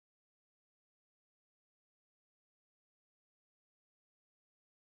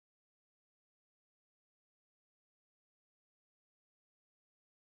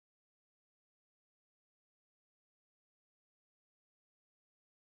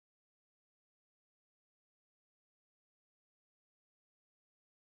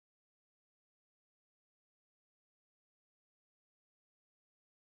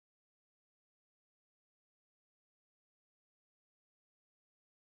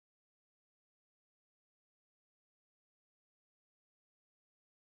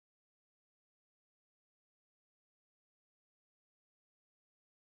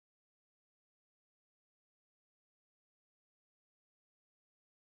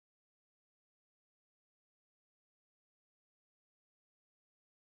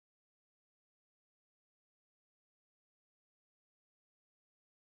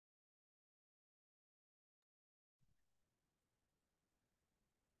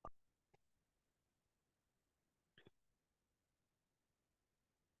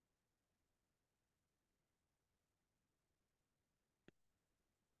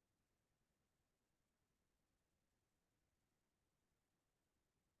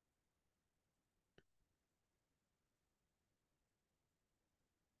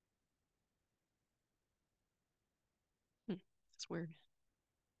It's weird.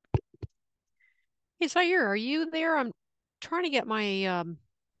 Hey, Zaire, are you there? I'm trying to get my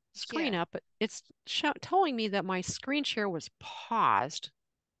screen Yeah. up, but it's telling me that my screen share was paused.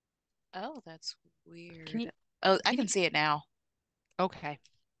 Oh, that's Can you, weird. Oh, I can can you? see it now. Okay.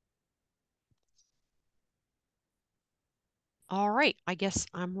 All right. I guess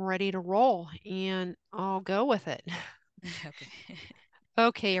I'm ready to roll and I'll go with it. Okay.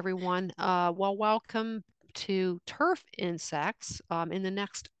 Okay, everyone. Well, welcome to turf insects. In the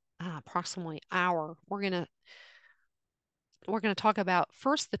next approximately hour, we're gonna talk about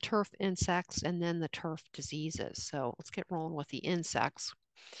first the turf insects and then the turf diseases. So let's get rolling with the insects.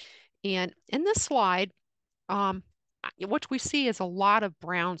 And in this slide, what we see is a lot of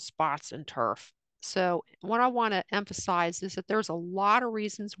brown spots in turf. So what I want to emphasize is that there's a lot of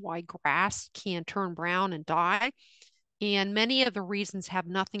reasons why grass can turn brown and die. And many of the reasons have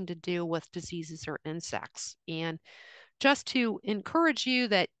nothing to do with diseases or insects. And just to encourage you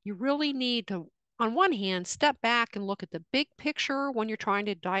that you really need to, on one hand, step back and look at the big picture when you're trying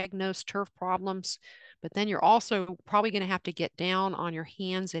to diagnose turf problems, but then you're also probably going to have to get down on your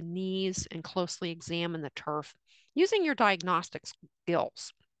hands and knees and closely examine the turf using your diagnostic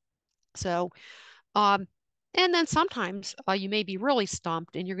skills. So, um, and then sometimes you may be really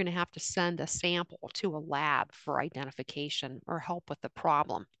stumped and you're going to have to send a sample to a lab for identification or help with the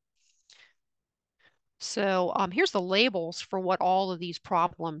problem. So here's the labels for what all of these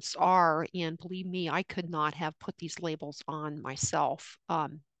problems are. And believe me, I could not have put these labels on myself.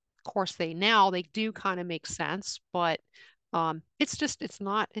 Of course, they do kind of make sense, but it's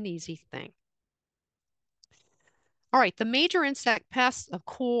not an easy thing. All right, the major insect pests of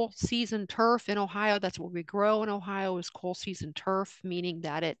cool season turf in Ohio, that's what we grow in Ohio is cool season turf, meaning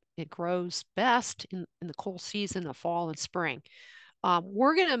that it grows best in the cool season of fall and spring.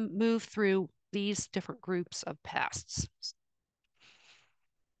 We're going to move through these different groups of pests.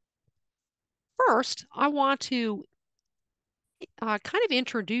 First, I want to kind of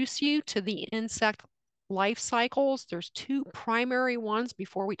introduce you to the insect life cycles. There's two primary ones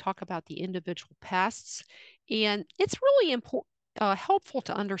before we talk about the individual pests. And it's really important, helpful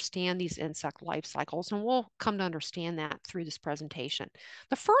to understand these insect life cycles, and we'll come to understand that through this presentation.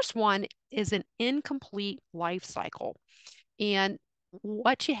 The first one is an incomplete life cycle. And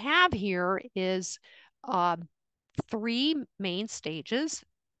what you have here is uh, three main stages: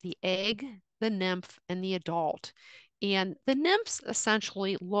 the egg, the nymph, and the adult. And the nymphs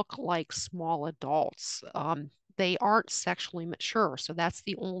essentially look like small adults. They aren't sexually mature. So that's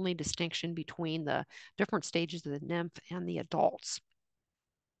the only distinction between the different stages of the nymph and the adults.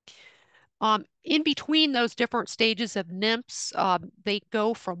 In between those different stages of nymphs, they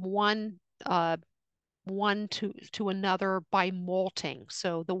go from one to another by molting.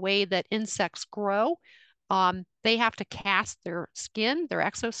 So the way that insects grow, they have to cast their skin, their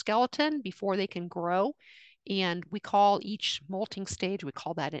exoskeleton, before they can grow. And we call each molting stage, we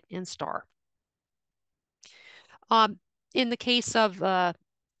call that an instar. Um, in the case of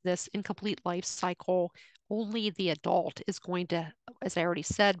this incomplete life cycle, only the adult is going to, as I already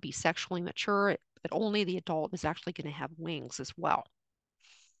said, be sexually mature, but only the adult is actually going to have wings as well.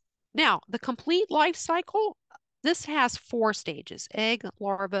 Now, the complete life cycle, this has four stages: egg,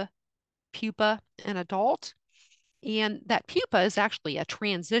 larva, pupa, and adult. And that pupa is actually a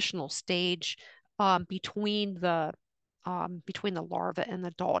transitional stage between the larva and the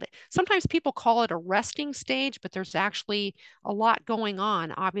adult. Sometimes people call it a resting stage, but there's actually a lot going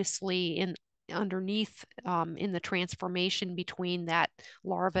on, obviously, in underneath in the transformation between that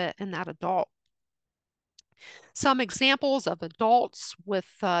larva and that adult. Some examples of adults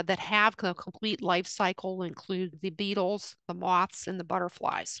that have the complete life cycle include the beetles, the moths, and the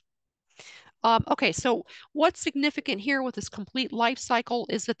butterflies. Okay, so what's significant here with this complete life cycle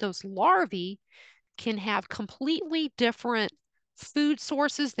is that those larvae can have completely different food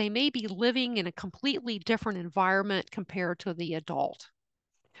sources. They may be living in a completely different environment compared to the adult.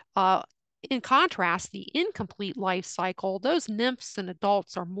 Uh, in contrast, the incomplete life cycle, those nymphs and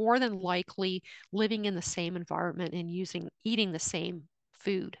adults are more than likely living in the same environment and eating the same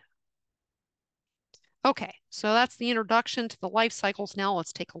food. Okay, so that's the introduction to the life cycles. Now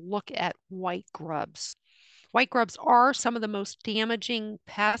let's take a look at white grubs. White grubs are some of the most damaging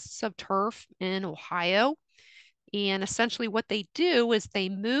pests of turf in Ohio. And essentially what they do is they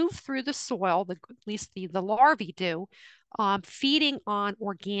move through the soil, at least the larvae do, feeding on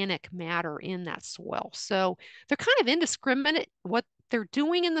organic matter in that soil. So they're kind of indiscriminate. What they're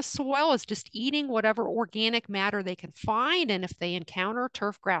doing in the soil is just eating whatever organic matter they can find. And if they encounter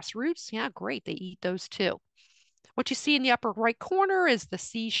turf grass roots, yeah, great, they eat those too. What you see in the upper right corner is the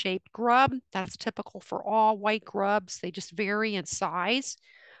C-shaped grub. That's typical for all white grubs. They just vary in size.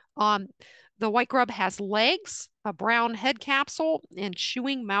 Um, the white grub has legs, a brown head capsule, and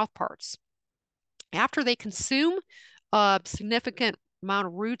chewing mouth parts. After they consume a significant amount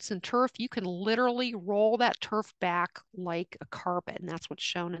of roots and turf, you can literally roll that turf back like a carpet, and that's what's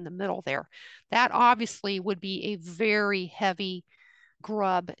shown in the middle there. That obviously would be a very heavy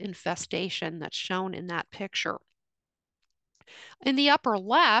grub infestation that's shown in that picture. In the upper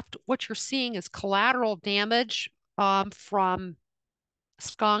left, what you're seeing is collateral damage from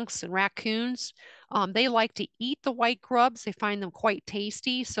skunks and raccoons. They like to eat the white grubs. They find them quite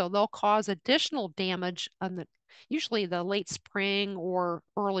tasty, so they'll cause additional damage on usually the late spring or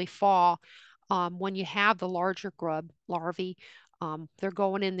early fall when you have the larger grub larvae. They're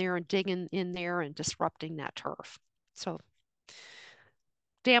going in there and digging in there and disrupting that turf. So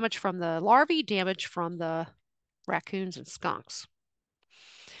damage from the larvae, damage from the raccoons and skunks.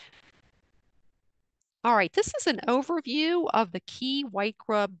 All right, this is an overview of the key white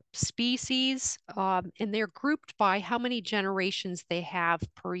grub species, and they're grouped by how many generations they have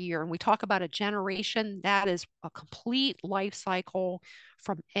per year. And we talk about a generation, that is a complete life cycle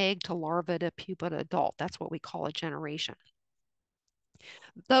from egg to larva to pupa to adult. That's what we call a generation.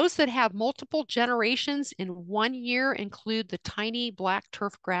 Those that have multiple generations in one year include the tiny black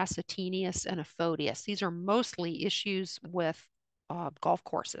turf grass Atenius and Aphodius. These are mostly issues with golf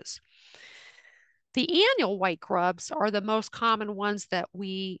courses. The annual white grubs are the most common ones that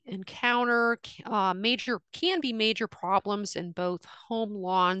we encounter. Major can be major problems in both home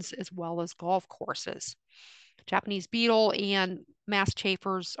lawns as well as golf courses. Japanese beetle and mass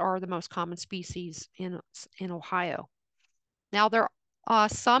chafers are the most common species in Ohio. Now, there are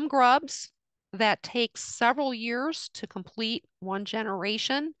some grubs that take several years to complete one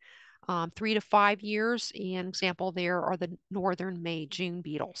generation, 3 to 5 years. An example there are the northern May June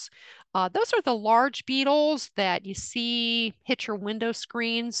beetles. Those are the large beetles that you see hit your window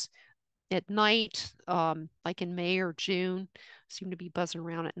screens at night, like in May or June, seem to be buzzing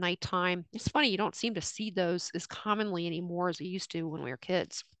around at nighttime. It's funny, you don't seem to see those as commonly anymore as we used to when we were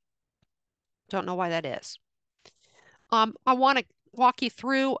kids. Don't know why that is. I want to walk you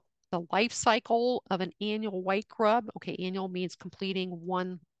through the life cycle of an annual white grub. Okay, annual means completing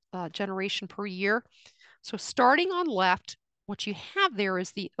one generation per year. So starting on left, what you have there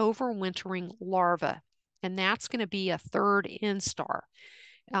is the overwintering larva, and that's going to be a third instar.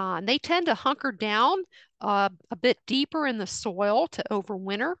 And they tend to hunker down a bit deeper in the soil to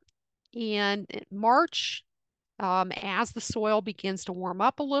overwinter. And in March, as the soil begins to warm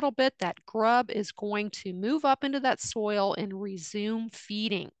up a little bit, that grub is going to move up into that soil and resume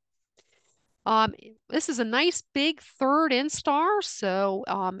feeding. Um, this is a nice big third instar. So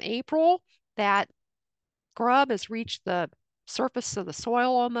April, that grub has reached the surface of the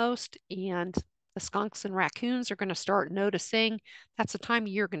soil almost, and the skunks and raccoons are going to start noticing. That's the time of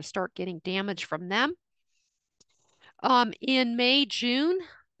year going to start getting damage from them. In May, June,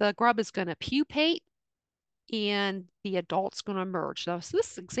 the grub is going to pupate and the adult's going to emerge. So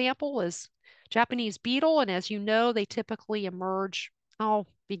this example is Japanese beetle, and as you know, they typically emerge,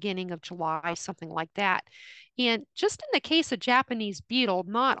 beginning of July, something like that. And just in the case of Japanese beetle,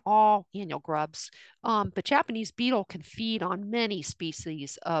 not all annual grubs, but Japanese beetle can feed on many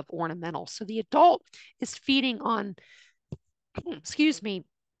species of ornamentals. So the adult is feeding on, excuse me,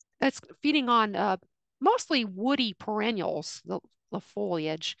 it's feeding on mostly woody perennials, the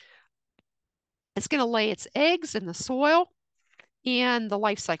foliage. It's going to lay its eggs in the soil and the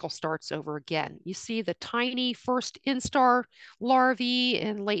life cycle starts over again. You see the tiny first instar larvae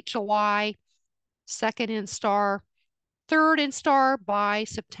in late July, second instar, third instar by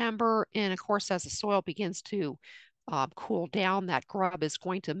September. And of course, as the soil begins to cool down, that grub is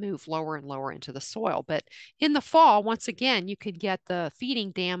going to move lower and lower into the soil. But in the fall, once again, you could get the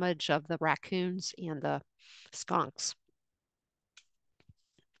feeding damage of the raccoons and the skunks.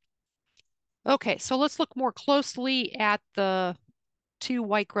 Okay, so let's look more closely at the two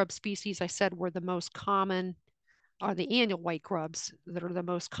white grub species I said were the most common, are the annual white grubs that are the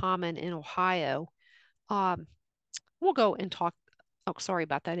most common in Ohio. Um, we'll go and talk. Oh, sorry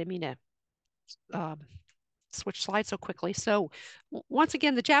about that. I didn't mean to um, switch slides so quickly. So once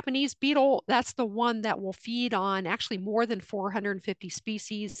again, the Japanese beetle, that's the one that will feed on actually more than 450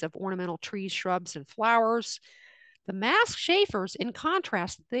 species of ornamental trees, shrubs, and flowers. The masked chafers, in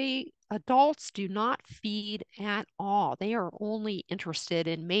contrast, the adults do not feed at all. They are only interested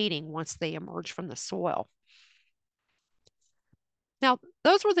in mating once they emerge from the soil. Now,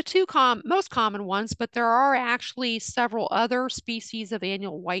 those were the most common ones, but there are actually several other species of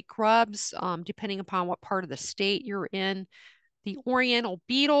annual white grubs, depending upon what part of the state you're in. The oriental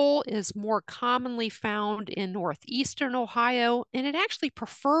beetle is more commonly found in northeastern Ohio, and it actually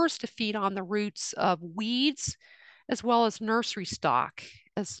prefers to feed on the roots of weeds as well as nursery stock,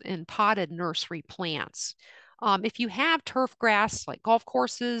 as in potted nursery plants. If you have turf grass like golf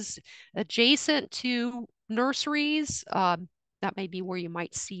courses adjacent to nurseries, that may be where you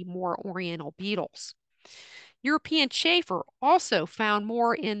might see more oriental beetles. European chafer, also found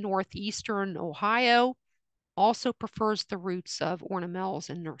more in northeastern Ohio, also prefers the roots of ornamentals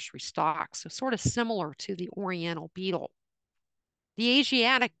and nursery stock, so sort of similar to the oriental beetle. The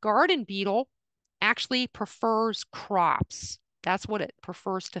Asiatic garden beetle actually prefers crops. That's what it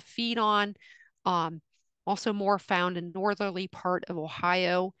prefers to feed on. Um, Also more found in northerly part of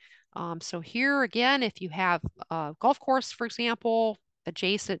Ohio. So here again, if you have a golf course, for example,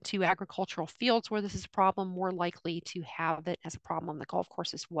 adjacent to agricultural fields where this is a problem, more likely to have it as a problem on the golf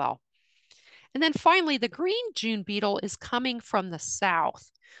course as well. And then finally, the green June beetle is coming from the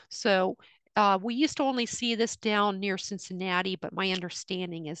south. So we used to only see this down near Cincinnati, but my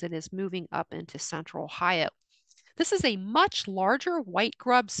understanding is it is moving up into central Ohio. This is a much larger white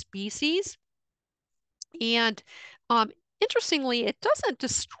grub species. And interestingly, it doesn't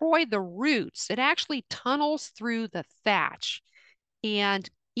destroy the roots. It actually tunnels through the thatch and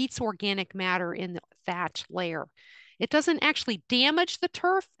eats organic matter in the thatch layer. It doesn't actually damage the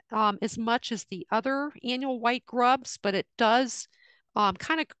turf as much as the other annual white grubs, but it does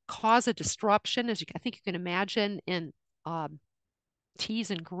kind of cause a disruption, as I think you can imagine, in um,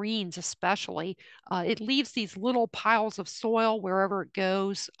 teas and greens, especially. It leaves these little piles of soil wherever it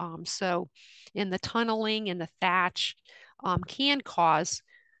goes. So, in the tunneling and the thatch, can cause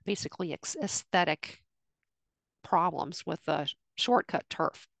basically aesthetic problems with the shortcut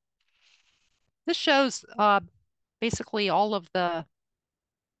turf. This shows basically all of the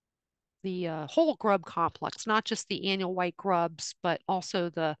whole grub complex, not just the annual white grubs, but also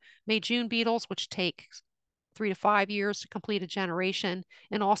the May-June beetles, which take 3 to 5 years to complete a generation,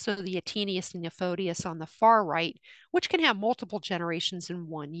 and also the Atenius and Euphodius on the far right, which can have multiple generations in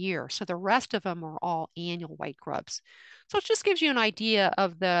 1 year. So the rest of them are all annual white grubs. So it just gives you an idea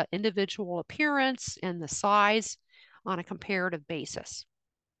of the individual appearance and the size on a comparative basis.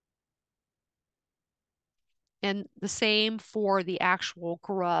 And the same for the actual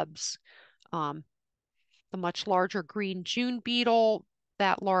grubs. Um, the much larger green June beetle,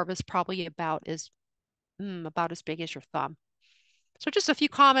 that larva is probably about as big as your thumb. So just a few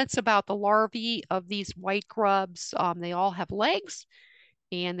comments about the larvae of these white grubs. They all have legs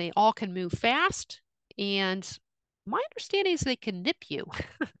and they all can move fast. And my understanding is they can nip you.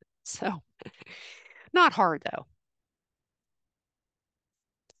 So not hard though.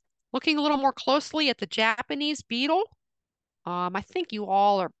 Looking a little more closely at the Japanese beetle, I think you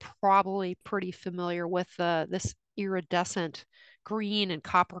all are probably pretty familiar with this iridescent green and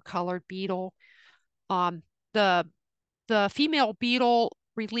copper colored beetle. Um, the the female beetle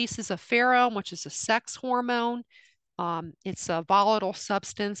releases a pheromone, which is a sex hormone. It's a volatile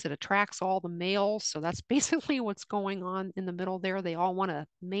substance. It attracts all the males. So that's basically what's going on in the middle there. They all want to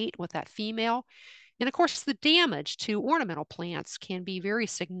mate with that female. And of course, the damage to ornamental plants can be very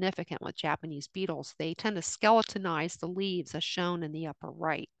significant with Japanese beetles. They tend to skeletonize the leaves, as shown in the upper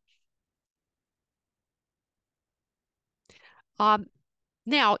right. Um,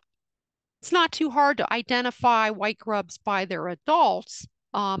 Now, it's not too hard to identify white grubs by their adults,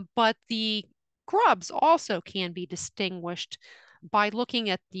 but the grubs also can be distinguished by looking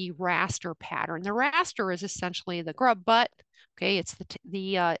at the raster pattern. The raster is essentially the grub butt. Okay, it's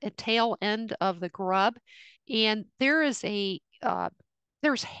the tail end of the grub, and there's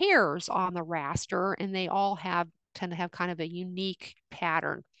hairs on the raster, and they all tend to have kind of a unique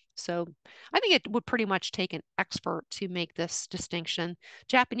pattern. So I think it would pretty much take an expert to make this distinction.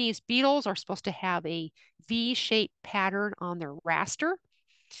 Japanese beetles are supposed to have a V-shaped pattern on their raster,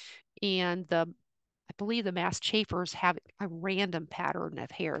 and I believe the masked chafers have a random pattern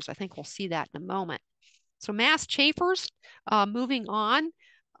of hairs. I think we'll see that in a moment. So masked chafers, moving on,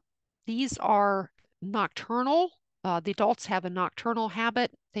 these are nocturnal. The adults have a nocturnal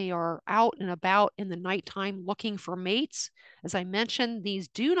habit. They are out and about in the nighttime looking for mates. As I mentioned, these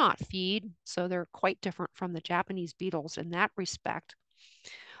do not feed, so they're quite different from the Japanese beetles in that respect.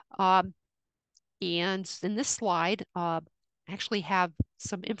 Um, and in this slide, actually have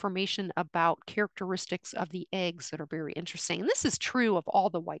some information about characteristics of the eggs that are very interesting. And this is true of all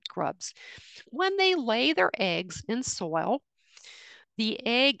the white grubs. When they lay their eggs in soil, the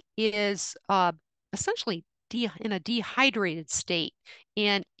egg is essentially in a dehydrated state,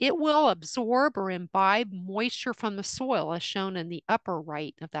 and it will absorb or imbibe moisture from the soil, as shown in the upper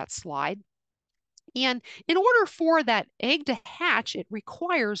right of that slide. And in order for that egg to hatch, it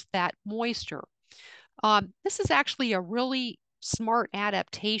requires that moisture. This is actually a really smart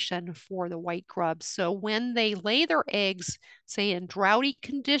adaptation for the white grubs. So when they lay their eggs, say in droughty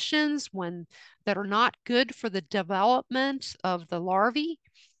conditions, when that are not good for the development of the larvae,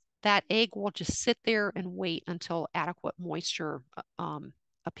 that egg will just sit there and wait until adequate moisture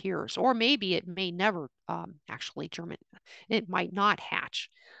appears. Or maybe it may never actually germinate. It might not hatch.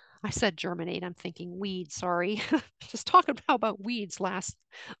 I said germinate. I'm thinking weeds. Sorry, just talking about weeds last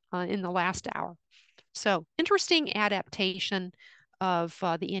in the last hour. So interesting adaptation of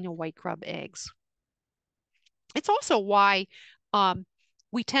the annual white grub eggs. It's also why um,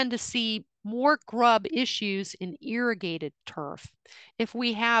 we tend to see more grub issues in irrigated turf. If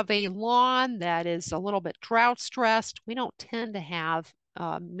we have a lawn that is a little bit drought stressed, we don't tend to have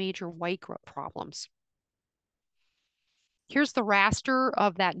major white grub problems. Here's the raster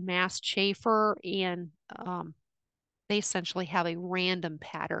of that mass chafer, and they essentially have a random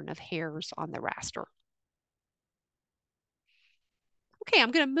pattern of hairs on the raster. Okay,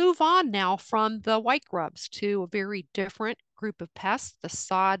 I'm going to move on now from the white grubs to a very different group of pests, the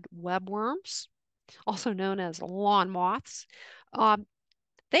sod webworms, also known as lawn moths. Um,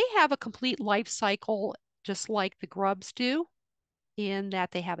 they have a complete life cycle just like the grubs do, in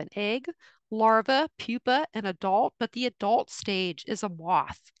that they have an egg, larva, pupa, and adult, but the adult stage is a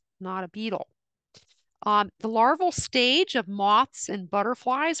moth, not a beetle. The larval stage of moths and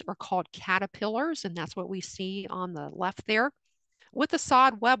butterflies are called caterpillars, and that's what we see on the left there. With the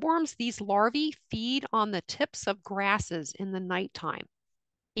sod webworms, these larvae feed on the tips of grasses in the nighttime,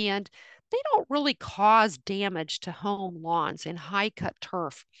 and they don't really cause damage to home lawns and high cut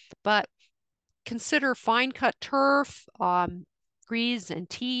turf, but consider fine cut turf. Greens and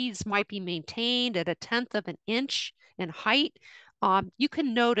tees might be maintained at 1/10 of an inch in height. You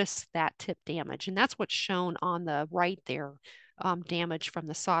can notice that tip damage, and that's what's shown on the right there, damage from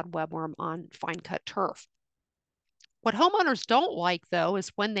the sod webworm on fine cut turf. What homeowners don't like, though,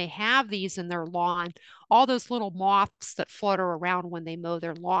 is when they have these in their lawn, all those little moths that flutter around when they mow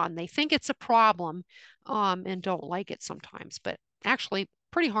their lawn. They think it's a problem and don't like it sometimes, but actually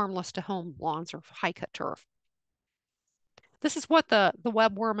pretty harmless to home lawns or high cut turf. This is what the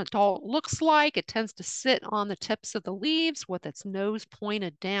webworm adult looks like. It tends to sit on the tips of the leaves with its nose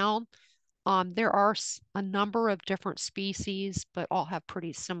pointed down. There are a number of different species, but all have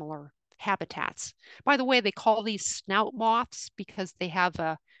pretty similar habitats. By the way, they call these snout moths because they have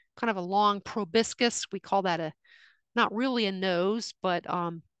a kind of a long proboscis. We call that a not really a nose, but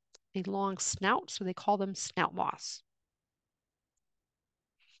a long snout. So they call them snout moths.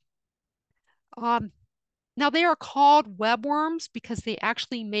 Um, Now they are called webworms because they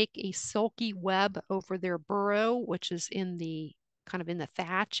actually make a silky web over their burrow, which is in the kind of in the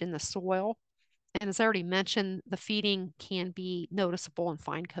thatch in the soil. And as I already mentioned, the feeding can be noticeable in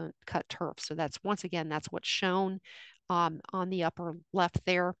fine cut turf. So that's once again, that's what's shown on the upper left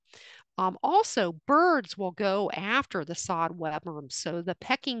there. Also, birds will go after the sod webworms. So the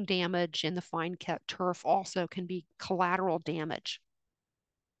pecking damage in the fine cut turf also can be collateral damage.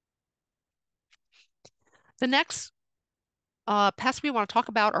 The next pests we want to talk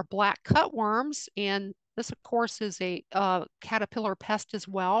about are black cutworms. And this, of course, is a caterpillar pest as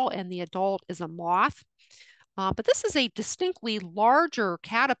well. And the adult is a moth. But this is a distinctly larger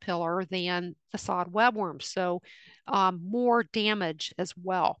caterpillar than the sod webworm, so more damage as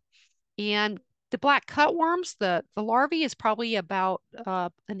well. And the black cutworms, the larvae is probably about 1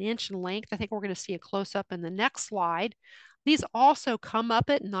 inch in length. I think we're going to see a close up in the next slide. These also come up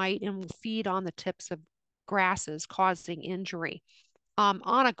at night and will feed on the tips of grasses, causing injury.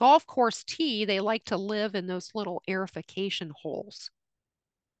 On a golf course tee, they like to live in those little aerification holes,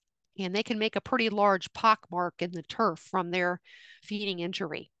 and they can make a pretty large pockmark in the turf from their feeding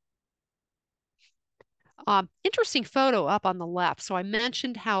injury. Interesting photo up on the left. So I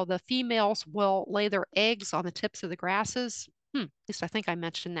mentioned how the females will lay their eggs on the tips of the grasses. At least I think I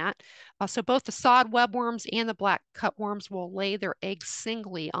mentioned that. So both the sod webworms and the black cutworms will lay their eggs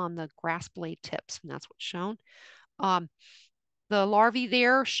singly on the grass blade tips, and that's what's shown. Um, the larvae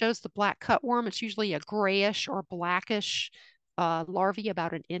there shows the black cutworm. It's usually a grayish or blackish larvae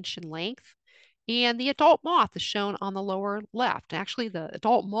about 1 inch in length. And the adult moth is shown on the lower left. Actually, the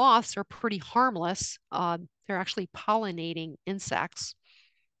adult moths are pretty harmless. They're actually pollinating insects,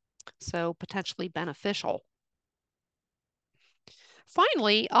 so potentially beneficial.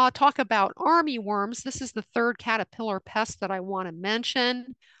 Finally, I'll talk about army worms. This is the third caterpillar pest that I want to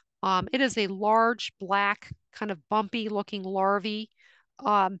mention. It is a large black kind of bumpy looking larvae.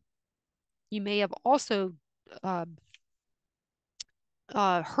 Um, you may have also uh,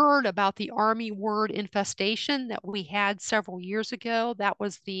 heard about the armyworm infestation that we had several years ago. That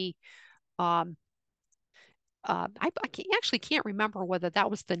was the um, actually can't remember whether that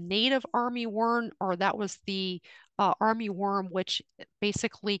was the native armyworm or that was the armyworm, which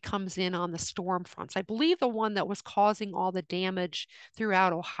basically comes in on the storm fronts. I believe the one that was causing all the damage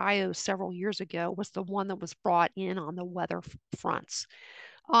throughout Ohio several years ago was the one that was brought in on the weather fronts.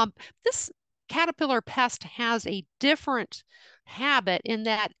 Um, this caterpillar pest has a different habit in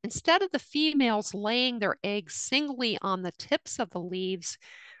that instead of the females laying their eggs singly on the tips of the leaves,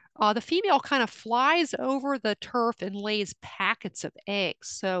 the female kind of flies over the turf and lays packets of eggs.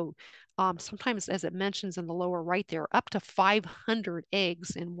 So sometimes, as it mentions in the lower right there, up to 500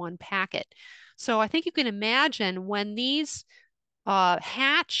 eggs in one packet. So I think you can imagine when these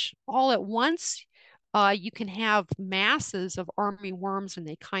hatch all at once, you can have masses of army worms and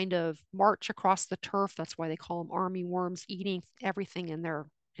they kind of march across the turf. That's why they call them army worms, eating everything in their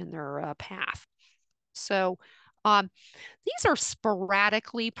path. So um, these are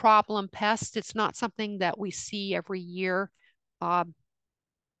sporadically problem pests. It's not something that we see every year. Um,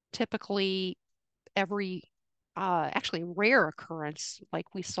 Typically, every actually rare occurrence,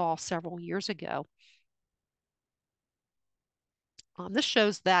 like we saw several years ago. This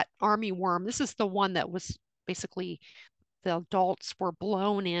shows that army worm. This is the one that was basically the adults were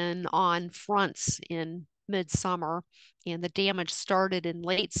blown in on fronts in midsummer, and the damage started in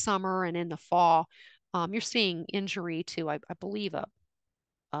late summer and in the fall. You're seeing injury to, I believe,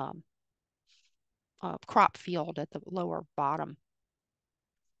 um, crop field at the lower bottom.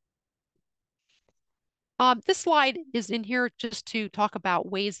 This slide is in here just to talk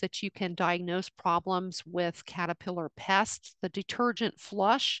about ways that you can diagnose problems with caterpillar pests. The detergent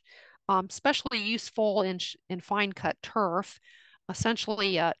flush, especially useful in fine cut turf.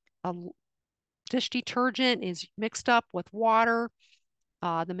 Essentially, a dish detergent is mixed up with water.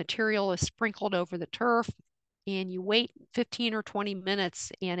 The material is sprinkled over the turf, and you wait 15 or 20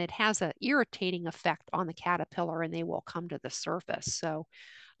 minutes, and it has an irritating effect on the caterpillar, and they will come to the surface. So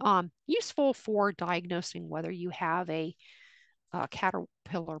useful for diagnosing whether you have a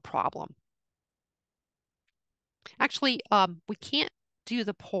caterpillar problem. Actually, we can't do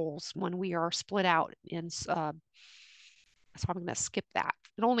the polls when we are split out so I'm going to skip that.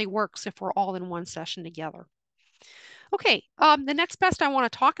 It only works if we're all in one session together. Okay, the next pest I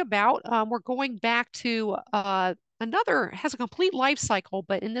want to talk about, we're going back to another, has a complete life cycle,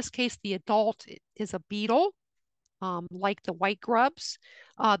 but in this case, the adult is a beetle. Like the white grubs.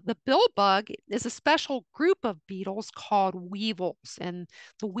 The bill bug is a special group of beetles called weevils, and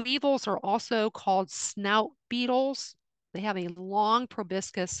the weevils are also called snout beetles. They have a long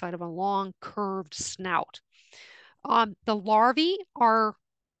proboscis, side of a long curved snout. The larvae are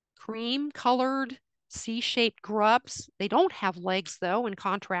cream colored C-shaped grubs. They don't have legs though, in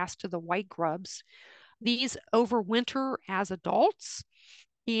contrast to the white grubs. These overwinter as adults.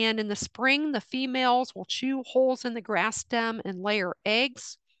 And in the spring, the females will chew holes in the grass stem and lay her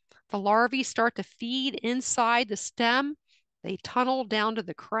eggs. The larvae start to feed inside the stem. They tunnel down to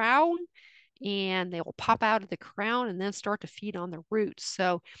the crown and they will pop out of the crown and then start to feed on the roots.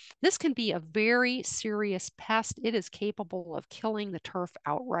 So this can be a very serious pest. It is capable of killing the turf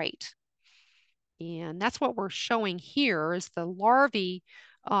outright. And that's what we're showing here is the larvae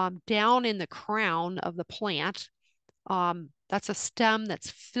down in the crown of the plant. That's a stem that's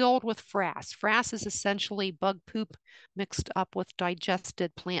filled with frass. Frass is essentially bug poop mixed up with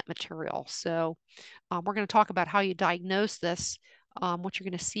digested plant material. So we're going to talk about how you diagnose this. What you're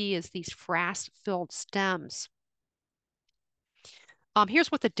going to see is these frass-filled stems.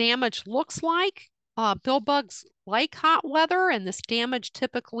 Here's what the damage looks like. Bill bugs like hot weather, and this damage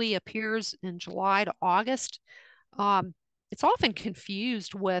typically appears in July to August. Um, it's often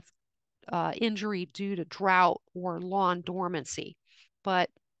confused with injury due to drought or lawn dormancy. But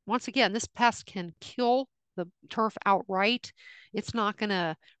once again, this pest can kill the turf outright. It's not going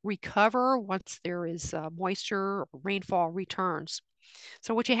to recover once there is moisture or rainfall returns.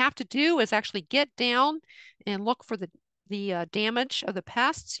 So what you have to do is actually get down and look for the damage of the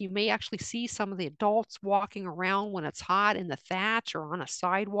pests. You may actually see some of the adults walking around when it's hot in the thatch or on a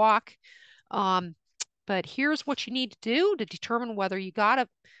sidewalk. Um, but here's what you need to do to determine whether you got a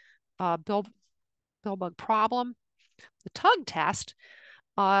bill bug problem. The tug test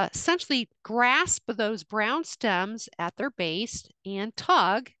essentially grasp those brown stems at their base and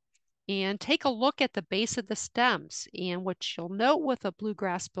tug, and take a look at the base of the stems. And what you'll note with a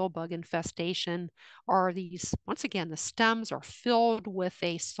bluegrass billbug infestation are these, once again, the stems are filled with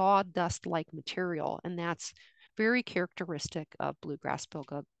a sawdust-like material, and that's very characteristic of bluegrass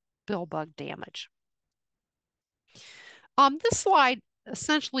billbug damage. This slide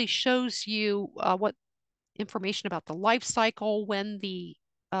essentially shows you what information about the life cycle when the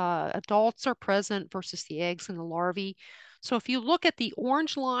adults are present versus the eggs and the larvae. So if you look at the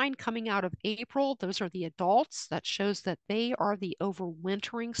orange line coming out of April, those are the adults. That shows that they are the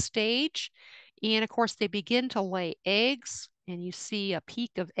overwintering stage. And of course, they begin to lay eggs, and you see a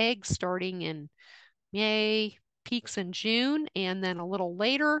peak of eggs starting in May, peaks in June, and then a little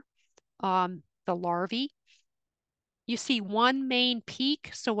later, the larvae. You see one main peak.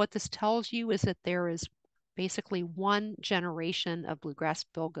 So what this tells you is that there is basically one generation of bluegrass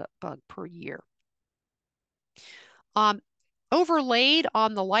billbug per year. Um, Overlaid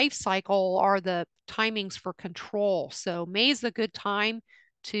on the life cycle are the timings for control. So May is a good time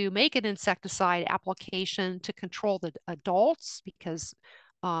to make an insecticide application to control the adults because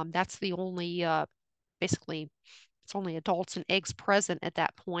that's the only, basically, it's only adults and eggs present at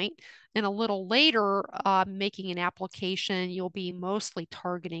that point. And a little later, making an application, you'll be mostly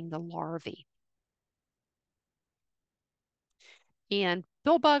targeting the larvae. And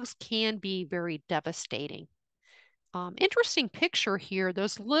bill bugs can be very devastating. Interesting picture here.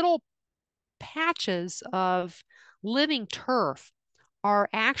 Those little patches of living turf are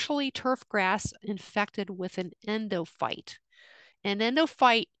actually turf grass infected with an endophyte. An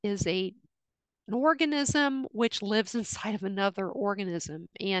endophyte is an organism which lives inside of another organism,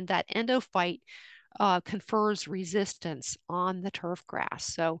 and that endophyte confers resistance on the turf grass.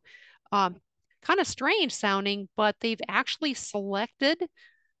 So, kind of strange sounding, but they've actually selected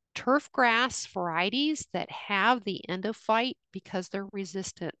turf grass varieties that have the endophyte because they're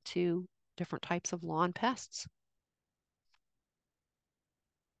resistant to different types of lawn pests.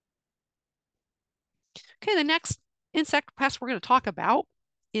 Okay, the next insect pest we're going to talk about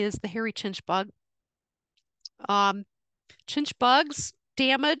is the hairy chinch bug. Chinch bugs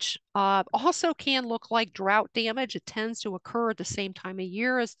damage also can look like drought damage. It tends to occur at the same time of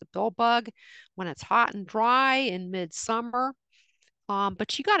year as the bill bug when it's hot and dry in midsummer.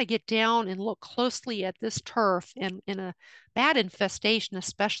 But you got to get down and look closely at this turf. And in a bad infestation,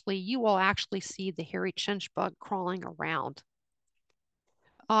 especially, you will actually see the hairy chinch bug crawling around.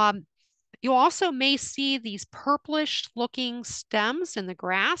 Um, you also may see these purplish looking stems in the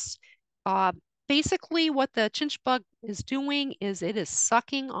grass. Uh, Basically, what the chinch bug is doing is it is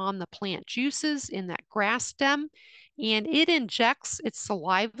sucking on the plant juices in that grass stem, and it injects its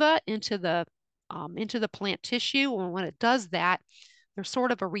saliva into the plant tissue. And when it does that, there's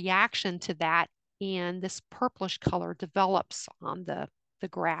sort of a reaction to that, and this purplish color develops on the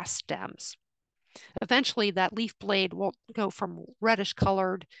grass stems. Eventually, that leaf blade will go from reddish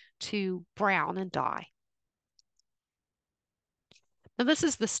colored to brown and die. Now, this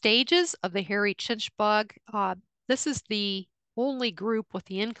is the stages of the hairy chinch bug. This is the only group with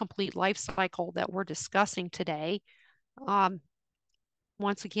the incomplete life cycle that we're discussing today. Um,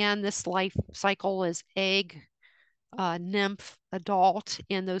 Once again, this life cycle is egg, nymph, adult,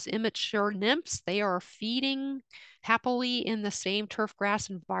 and those immature nymphs, they are feeding happily in the same turf grass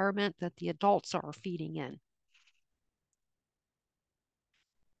environment that the adults are feeding in.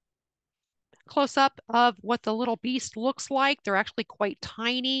 Close up of what the little beast looks like. They're actually quite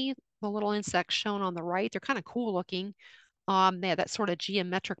tiny. The little insects shown on the right, they're kind of cool looking. They have that sort of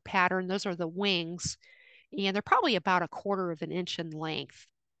geometric pattern. Those are the wings, and they're probably about 1/4 of an inch in length.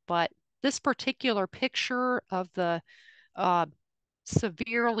 But this particular picture of the uh,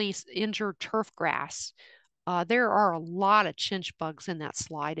 severely injured turf grass, there are a lot of chinch bugs in that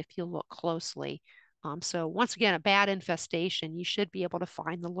slide if you look closely. So once again, a bad infestation, you should be able to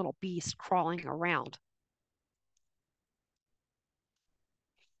find the little beast crawling around.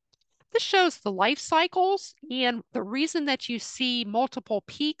 This shows the life cycles, and the reason that you see multiple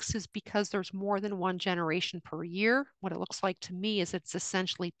peaks is because there's more than one generation per year. What it looks like to me is it's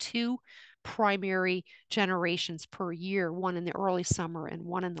essentially two primary generations per year, one in the early summer and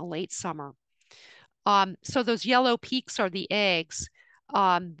one in the late summer. So those yellow peaks are the eggs.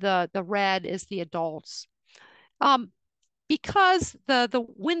 The red is the adults. Um, because the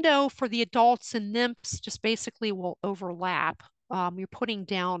window for the adults and nymphs just basically will overlap. You're putting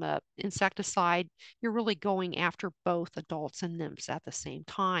down a insecticide, you're really going after both adults and nymphs at the same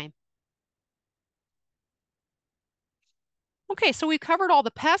time. Okay, so we've covered all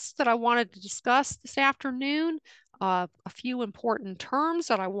the pests that I wanted to discuss this afternoon. A few important terms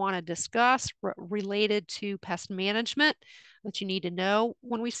that I want to discuss related to pest management. that you need to know.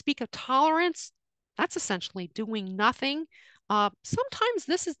 When we speak of tolerance, that's essentially doing nothing. Sometimes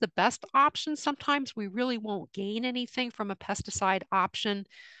this is the best option. Sometimes we really won't gain anything from a pesticide option,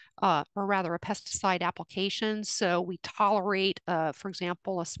 or rather a pesticide application. So we tolerate, for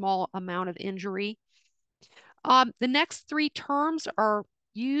example, a small amount of injury. The next three terms are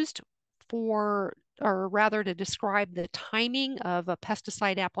used for, or rather to describe the timing of a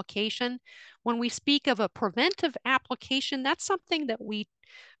pesticide application. When we speak of a preventive application, that's something that we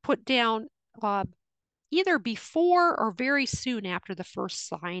put down uh, either before or very soon after the first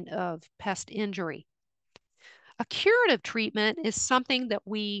sign of pest injury. A curative treatment is something that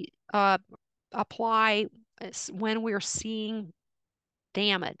we apply when we're seeing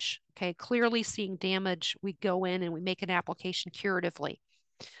damage. Okay, clearly seeing damage, we go in and we make an application curatively.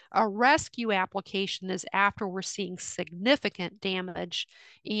 A rescue application is after we're seeing significant damage.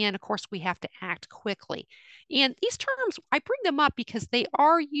 And of course, we have to act quickly. And these terms, I bring them up because they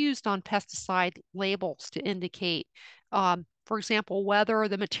are used on pesticide labels to indicate, for example, whether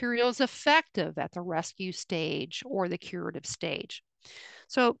the material is effective at the rescue stage or the curative stage.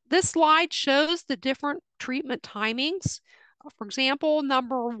 So this slide shows the different treatment timings. For example,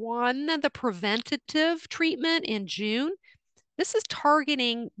 number one, the preventative treatment in June. This is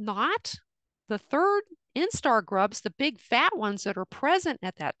targeting not the third instar grubs, the big fat ones that are present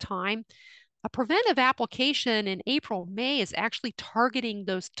at that time. A preventive application in April, May is actually targeting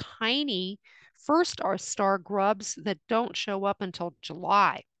those tiny first star grubs that don't show up until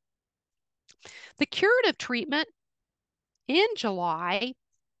July. The curative treatment in July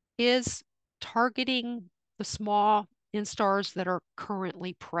is targeting the small instars that are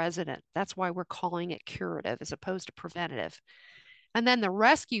currently present. That's why we're calling it curative as opposed to preventative. And then the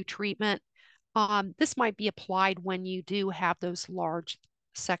rescue treatment, this might be applied when you do have those large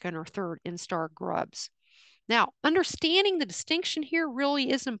second or third instar grubs. Now, understanding the distinction here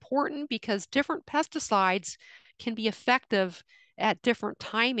really is important because different pesticides can be effective at different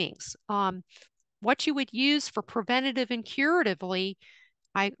timings. What you would use for preventative and curatively,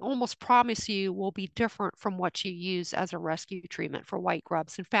 I almost promise you, will be different from what you use as a rescue treatment for white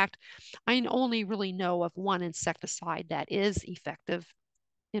grubs. In fact, I only really know of one insecticide that is effective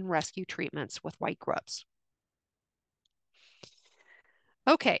in rescue treatments with white grubs.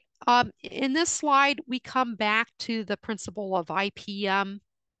 Okay, in this slide, we come back to the principle of IPM,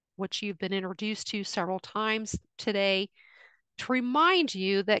 which you've been introduced to several times today, to remind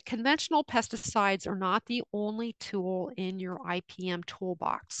you that conventional pesticides are not the only tool in your IPM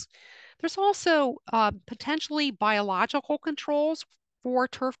toolbox. There's also potentially biological controls for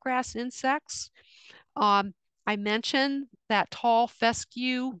turfgrass insects. Um, I mentioned that tall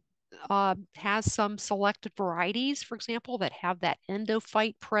fescue has some selected varieties, for example, that have that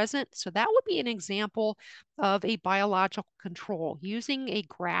endophyte present. So that would be an example of a biological control using a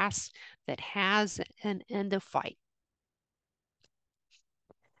grass that has an endophyte.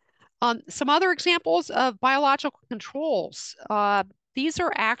 Some other examples of biological controls. These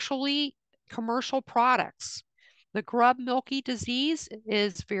are actually commercial products. The grub milky disease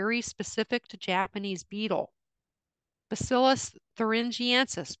is very specific to Japanese beetle. Bacillus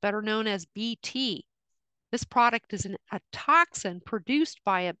thuringiensis, better known as BT. This product is a toxin produced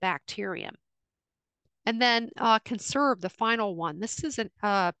by a bacterium. And then conserve, the final one. This is an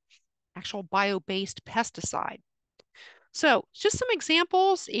actual bio-based pesticide. So just some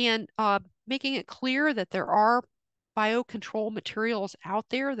examples and making it clear that there are biocontrol materials out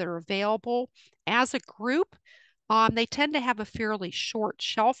there that are available as a group. They tend to have a fairly short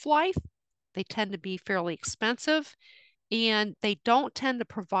shelf life. They tend to be fairly expensive, and they don't tend to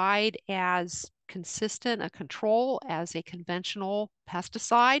provide as consistent a control as a conventional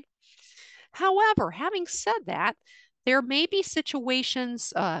pesticide. However, having said that, there may be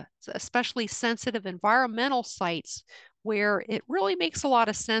situations, especially sensitive environmental sites, where it really makes a lot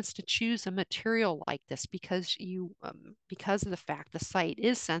of sense to choose a material like this because of the fact the site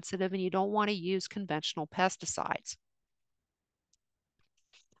is sensitive and you don't want to use conventional pesticides.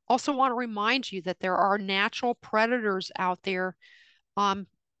 Also want to remind you that there are natural predators out there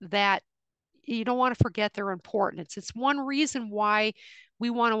that you don't want to forget their importance. It's one reason why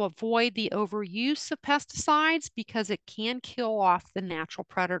we want to avoid the overuse of pesticides because it can kill off the natural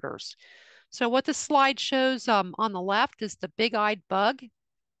predators. So what the slide shows on the left is the big-eyed bug.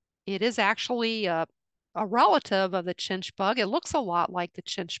 It is actually a relative of the chinch bug. It looks a lot like the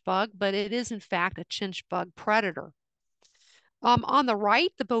chinch bug, but it is in fact a chinch bug predator. On the right,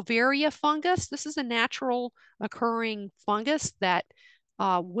 the Bovaria fungus. This is a natural occurring fungus that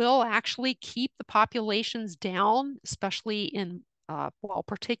will actually keep the populations down, especially in, well,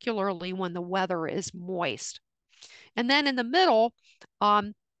 particularly when the weather is moist. And then in the middle,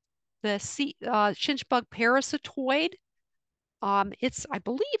 um, the chinch bug parasitoid. It's, I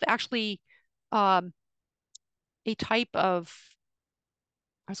believe, actually um, a type of,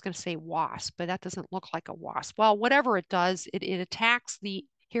 I was going to say wasp, but that doesn't look like a wasp. Well, whatever it does, it attacks the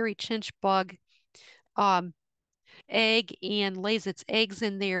hairy chinch bug um, egg and lays its eggs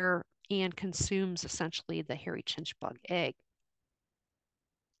in there and consumes essentially the hairy chinch bug egg.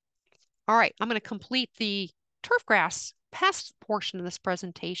 All right, I'm going to complete the turfgrass pest portion of this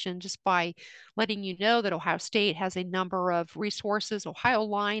presentation just by letting you know that Ohio State has a number of resources. Ohio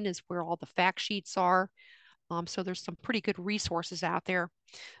Line is where all the fact sheets are. So there's some pretty good resources out there.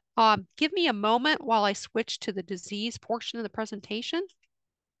 Give me a moment while I switch to the disease portion of the presentation.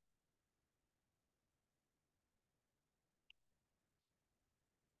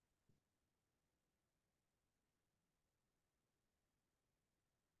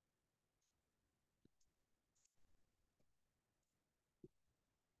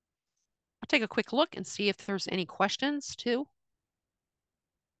 I'll take a quick look and see if there's any questions too.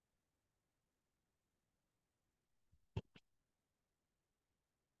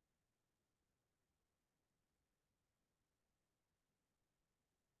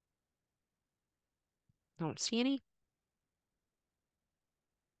 I don't see any.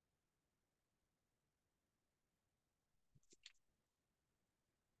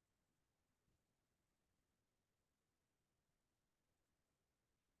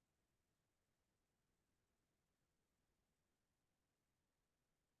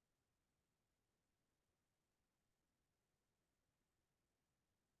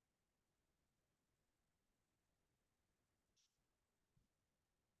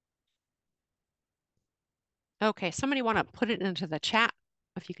 Okay, somebody want to put it into the chat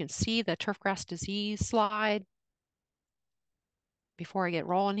if you can see the turfgrass disease slide before I get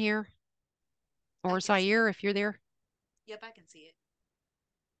rolling here. I Or can see it. Zaire, if you're there. Yep, I can see it.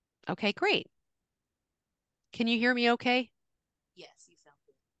 Okay, great. Can you hear me okay? Yes, you sound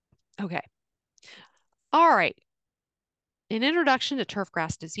good. Okay. All right. An introduction to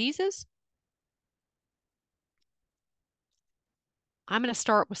turfgrass diseases. I'm going to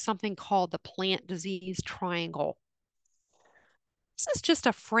start with something called the plant disease triangle. This is just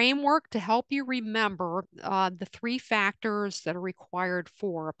a framework to help you remember the three factors that are required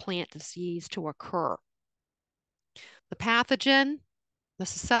for a plant disease to occur. The pathogen, the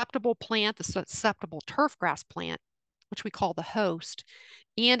susceptible plant, the susceptible turfgrass plant, which we call the host,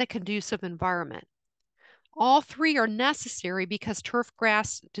 and a conducive environment. All three are necessary because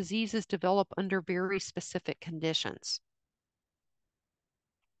turfgrass diseases develop under very specific conditions.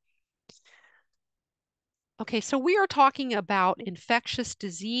 Okay, so we are talking about infectious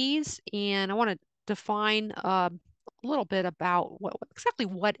disease, and I want to define a little bit about exactly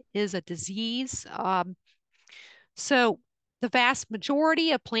what is a disease. So the vast majority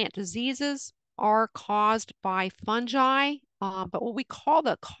of plant diseases are caused by fungi, but what we call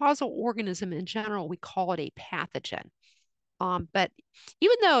the causal organism in general, we call it a pathogen. But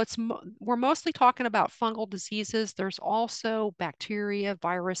even though we're mostly talking about fungal diseases, there's also bacteria,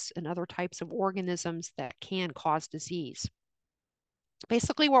 virus, and other types of organisms that can cause disease.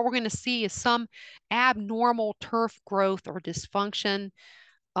 Basically, what we're going to see is some abnormal turf growth or dysfunction.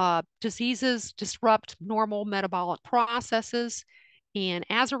 Diseases disrupt normal metabolic processes, and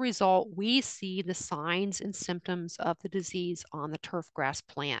as a result, we see the signs and symptoms of the disease on the turfgrass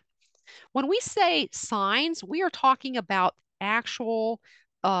plant. When we say signs, we are talking about actual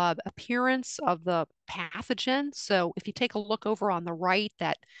appearance of the pathogen. So if you take a look over on the right,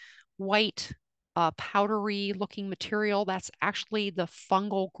 that white powdery looking material, that's actually the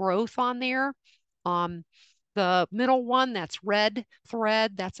fungal growth on there. Um, the middle one, that's red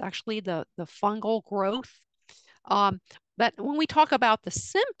thread, that's actually the fungal growth. Um, but when we talk about the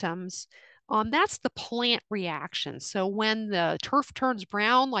symptoms, that's the plant reaction. So when the turf turns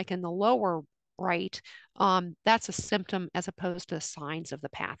brown, like in the lower right, that's a symptom as opposed to signs of the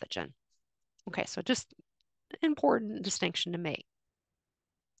pathogen. Okay, so just an important distinction to make.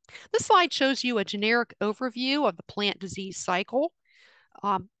 This slide shows you a generic overview of the plant disease cycle.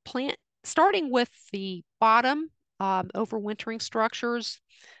 Plant starting with the bottom, overwintering structures.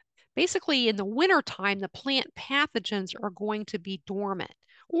 Basically, in the wintertime, the plant pathogens are going to be dormant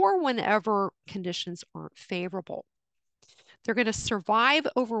or whenever conditions aren't favorable. They're going to survive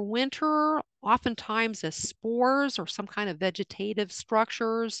over winter, oftentimes as spores or some kind of vegetative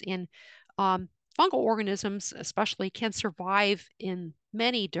structures. And fungal organisms, especially, can survive in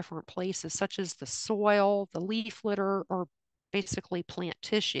many different places, such as the soil, the leaf litter, or basically plant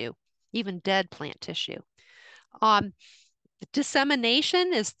tissue, even dead plant tissue.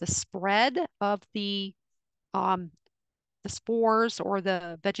 Dissemination is the spread of the the spores or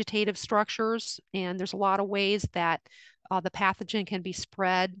the vegetative structures. And there's a lot of ways that the pathogen can be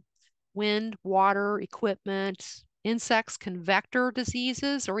spread. Wind, water, equipment, insects can vector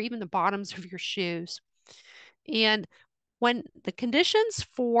diseases or even the bottoms of your shoes. And when the conditions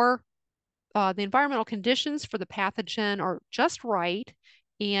for the environmental conditions for the pathogen are just right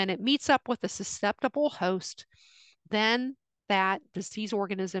and it meets up with a susceptible host, then that disease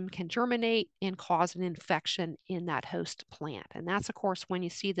organism can germinate and cause an infection in that host plant. And that's, of course, when you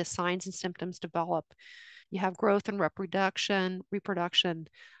see the signs and symptoms develop. You have growth and reproduction,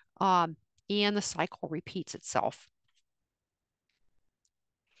 um, and the cycle repeats itself.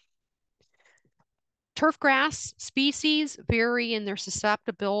 Turfgrass species vary in their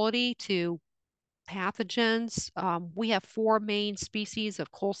susceptibility to pathogens. We have four main species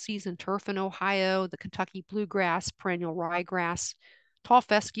of cool season turf in Ohio: the Kentucky bluegrass, perennial ryegrass, tall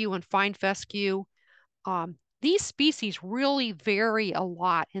fescue, and fine fescue. These species really vary a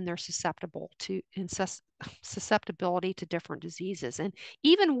lot in their susceptibility to different diseases. And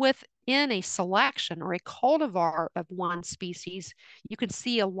even within a selection or a cultivar of one species, you can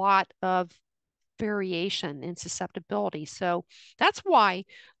see a lot of variation in susceptibility. So that's why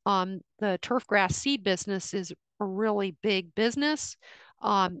the turfgrass seed business is a really big business.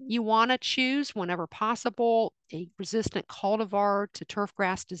 You want to choose, whenever possible, a resistant cultivar to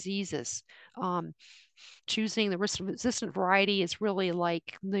turfgrass diseases. Choosing the resistant variety is really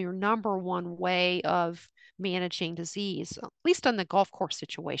like your number one way of managing disease, at least on the golf course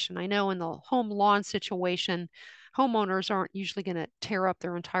situation. I know in the home lawn situation, homeowners aren't usually going to tear up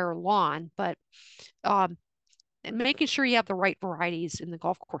their entire lawn, but um, making sure you have the right varieties in the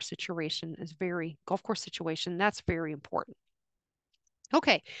golf course situation, that's very important.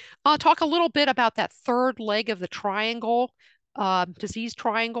 Okay, I'll talk a little bit about that third leg of the triangle, disease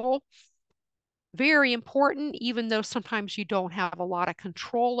triangle. Very important, even though sometimes you don't have a lot of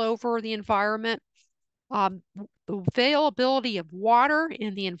control over the environment. The availability of water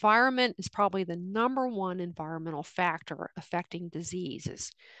in the environment is probably the number one environmental factor affecting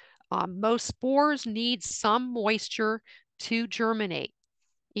diseases. Most spores need some moisture to germinate.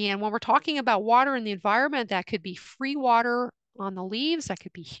 And when we're talking about water in the environment, that could be free water on the leaves, that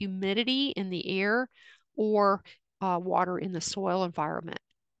could be humidity in the air, or water in the soil environment.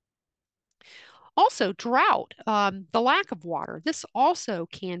 Also, drought, the lack of water. This also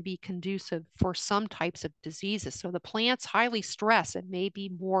can be conducive for some types of diseases. So the plant's highly stressed and may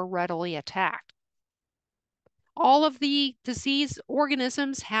be more readily attacked. All of the disease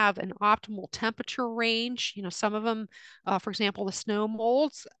organisms have an optimal temperature range. You know, some of them, for example, the snow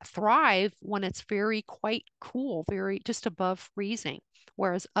molds thrive when it's very quite cool, very just above freezing,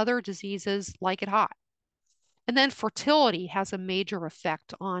 whereas other diseases like it hot. And then fertility has a major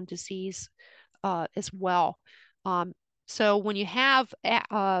effect on disease as well. Um, so when you have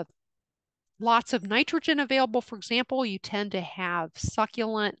lots of nitrogen available, for example, you tend to have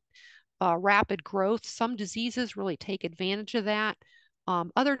succulent, rapid growth. Some diseases really take advantage of that.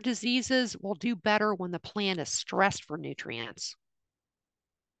 Other diseases will do better when the plant is stressed for nutrients.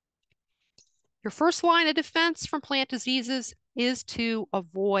 Your first line of defense from plant diseases is to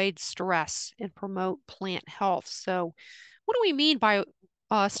avoid stress and promote plant health. So what do we mean by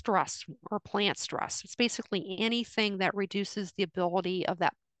stress or plant stress? It's basically anything that reduces the ability of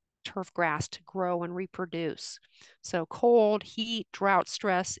that turf grass to grow and reproduce. So cold, heat, drought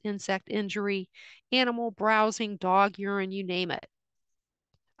stress, insect injury, animal browsing, dog urine, you name it.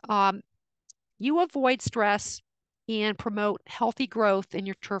 Um, you avoid stress and promote healthy growth in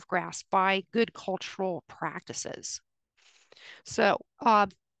your turf grass by good cultural practices. So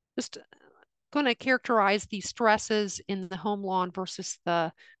just going to characterize these stresses in the home lawn versus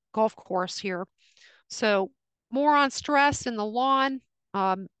the golf course here. So more on stress in the lawn.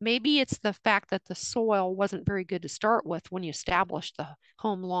 Maybe it's the fact that the soil wasn't very good to start with when you established the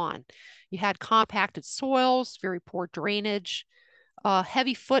home lawn. You had compacted soils, very poor drainage,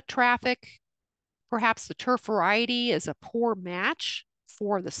 heavy foot traffic. Perhaps the turf variety is a poor match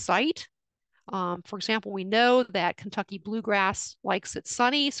for the site. For example, we know that Kentucky bluegrass likes it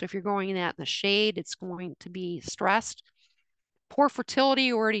sunny. So if you're growing that in the shade, it's going to be stressed. Poor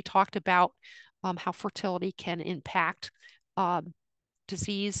fertility, we already talked about how fertility can impact um,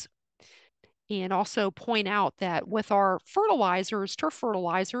 disease. And also point out that with our fertilizers, turf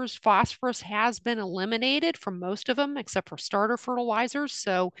fertilizers, phosphorus has been eliminated from most of them except for starter fertilizers.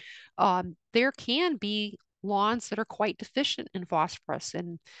 So there can be lawns that are quite deficient in phosphorus,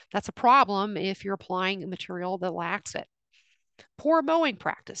 and that's a problem if you're applying a material that lacks it. Poor mowing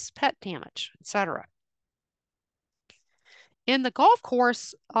practice, pet damage, etc. In the golf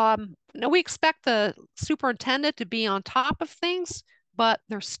course, now we expect the superintendent to be on top of things, but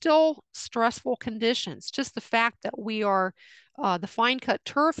there's still stressful conditions. Just the fact that we are the fine cut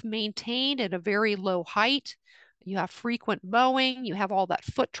turf maintained at a very low height. You have frequent mowing, you have all that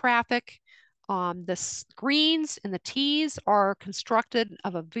foot traffic. The greens and the tees are constructed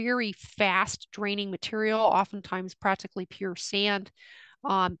of a very fast draining material, oftentimes practically pure sand.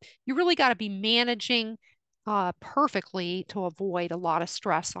 You really got to be managing perfectly to avoid a lot of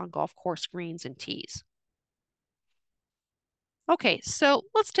stress on golf course greens and tees. Okay, so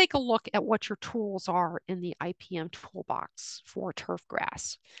let's take a look at what your tools are in the IPM toolbox for turf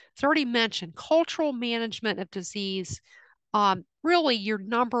grass. It's already mentioned cultural management of disease. Really, your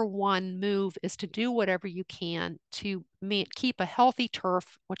number one move is to do whatever you can to keep a healthy turf,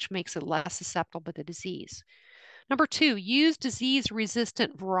 which makes it less susceptible to disease. Number two, use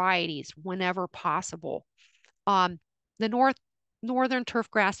disease-resistant varieties whenever possible. Um, the Northern Turf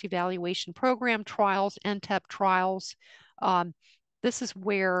Grass Evaluation Program trials, NTEP trials, um, this is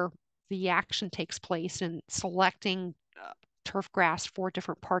where the action takes place in selecting turf grass for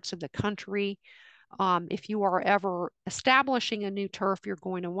different parts of the country. If you are ever establishing a new turf, you're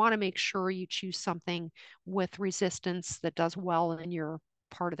going to want to make sure you choose something with resistance that does well in your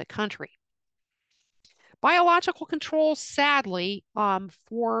part of the country. Biological controls, sadly,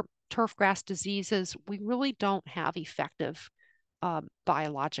 for turfgrass diseases, we really don't have effective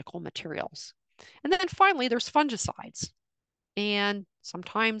biological materials. And then finally, there's fungicides, and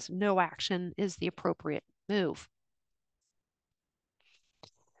sometimes no action is the appropriate move.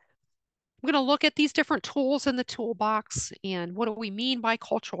 I'm going to look at these different tools in the toolbox and what do we mean by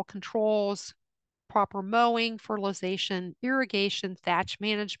cultural controls, proper mowing, fertilization, irrigation, thatch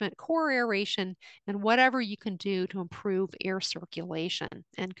management, core aeration, and whatever you can do to improve air circulation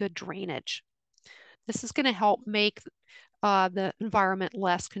and good drainage. This is going to help make the environment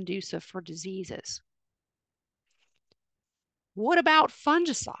less conducive for diseases. What about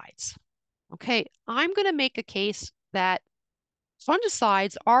fungicides? Okay, I'm going to make a case that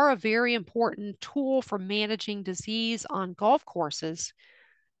fungicides are a very important tool for managing disease on golf courses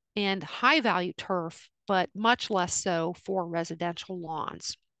and high value turf, but much less so for residential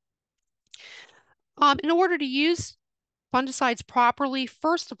lawns. In order to use fungicides properly,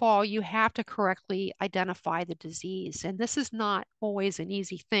 first of all, you have to correctly identify the disease. And this is not always an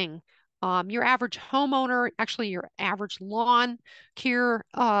easy thing. Your average homeowner, actually your average lawn care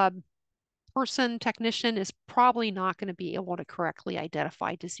person, technician is probably not going to be able to correctly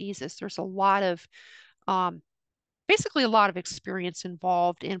identify diseases. There's a lot of um, basically a lot of experience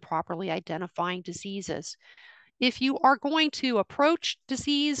involved in properly identifying diseases. If you are going to approach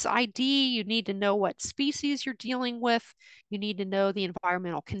disease ID, you need to know what species you're dealing with. You need to know the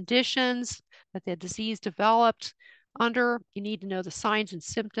environmental conditions that the disease developed under. You need to know the signs and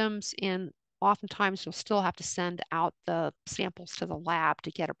symptoms. And oftentimes you'll still have to send out the samples to the lab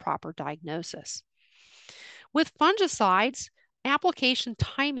to get a proper diagnosis. With fungicides, application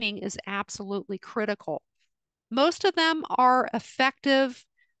timing is absolutely critical. Most of them are effective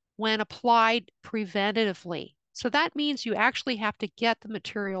when applied preventatively. So that means you actually have to get the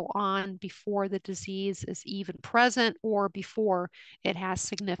material on before the disease is even present or before it has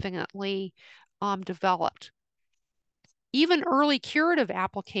significantly developed. Even early curative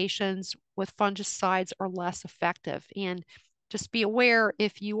applications with fungicides are less effective. And just be aware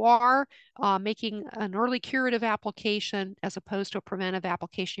if you are making an early curative application as opposed to a preventive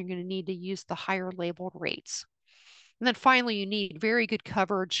application, you're going to need to use the higher labeled rates. And then finally, you need very good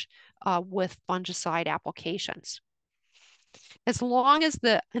coverage with fungicide applications. As long as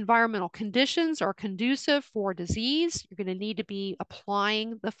the environmental conditions are conducive for disease, you're going to need to be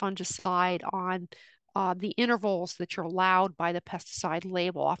applying the fungicide on the intervals that you're allowed by the pesticide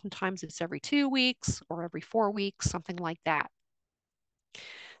label. Oftentimes it's every 2 weeks or every 4 weeks, something like that.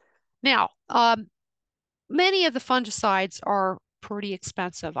 Now, many of the fungicides are pretty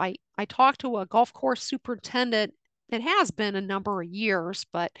expensive. I talked to a golf course superintendent. It has been a number of years,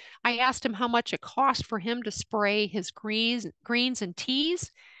 but I asked him how much it cost for him to spray his greens and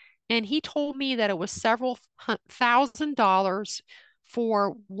tees, and he told me that it was several $1,000s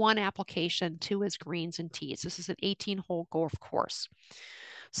for one application to his greens and tees. This is an 18-hole golf course.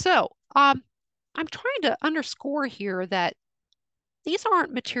 So I'm trying to underscore here that these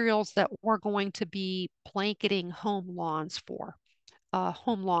aren't materials that we're going to be blanketing home lawns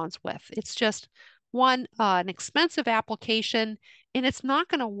with. It's just one, an expensive application, and it's not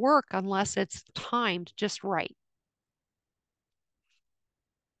going to work unless it's timed just right.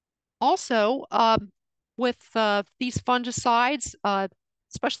 Also, with these fungicides,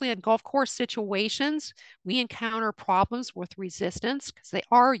 especially in golf course situations, we encounter problems with resistance because they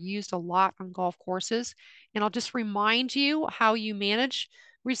are used a lot on golf courses. And I'll just remind you how you manage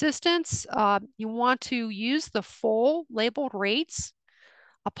resistance. You want to use the full labeled rates,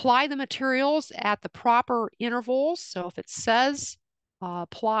 apply the materials at the proper intervals. So if it says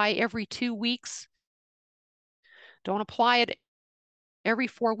apply every 2 weeks, don't apply it every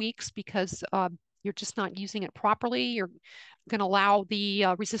 4 weeks because you're just not using it properly. You're going to allow the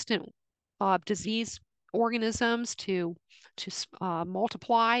resistant disease organisms to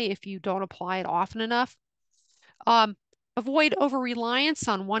multiply if you don't apply it often enough. Um, Avoid over reliance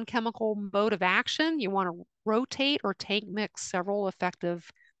on one chemical mode of action. You want to rotate or tank mix several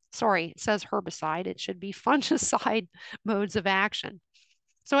effective, sorry, it says herbicide. It should be fungicide modes of action.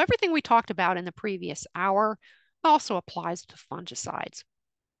 So everything we talked about in the previous hour also applies to fungicides.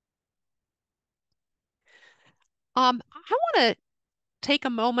 I want to take a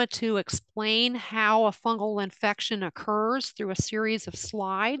moment to explain how a fungal infection occurs through a series of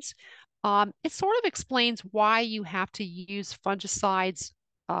slides. It sort of explains why you have to use fungicides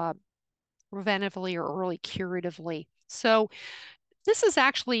uh, preventively or early curatively. So this is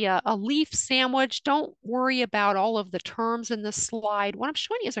actually a leaf sandwich. Don't worry about all of the terms in this slide. What I'm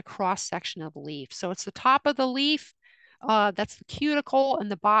showing you is a cross section of the leaf. So it's the top of the leaf, that's the cuticle, and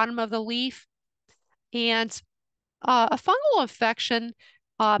the bottom of the leaf. And a fungal infection,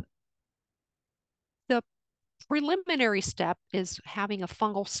 uh, the preliminary step is having a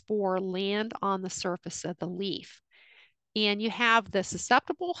fungal spore land on the surface of the leaf. And you have the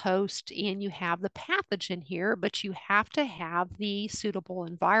susceptible host and you have the pathogen here, but you have to have the suitable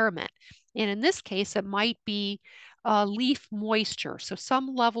environment. And in this case, it might be leaf moisture. So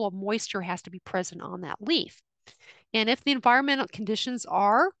some level of moisture has to be present on that leaf. And if the environmental conditions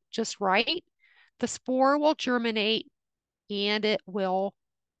are just right, the spore will germinate and it will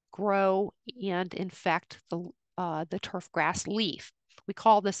grow and infect the turf grass leaf. We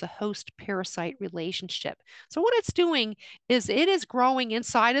call this a host parasite relationship. So what it's doing is it is growing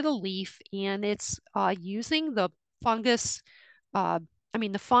inside of the leaf and it's using the fungus. Uh,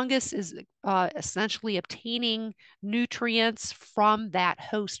 the fungus is essentially obtaining nutrients from that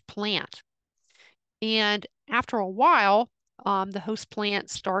host plant. And after a while, the host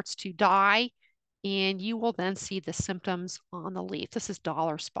plant starts to die and you will then see the symptoms on the leaf. This is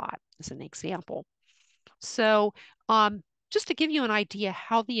dollar spot as an example. So just to give you an idea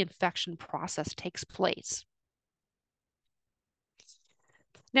how the infection process takes place.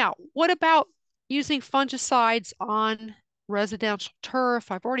 Now, what about using fungicides on residential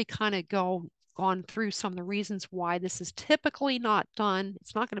turf? I've already kind of gone through some of the reasons why this is typically not done.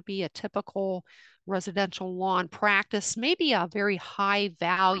 It's not going to be a typical residential lawn practice, maybe a very high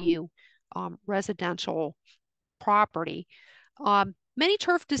value residential property. Many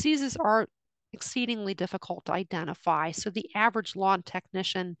turf diseases are exceedingly difficult to identify, so the average lawn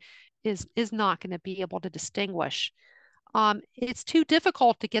technician is not going to be able to distinguish. It's too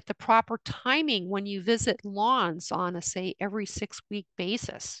difficult to get the proper timing when you visit lawns on a, say, every 6 week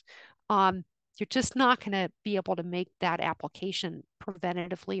basis. You're just not going to be able to make that application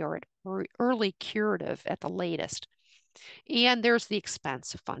preventatively or early curative at the latest. And there's the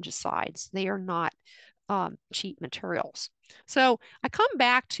expense of fungicides. They are not cheap materials. So I come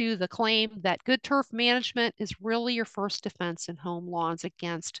back to the claim that good turf management is really your first defense in home lawns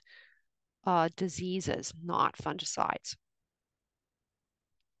against diseases, not fungicides.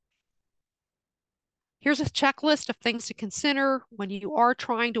 Here's a checklist of things to consider when you are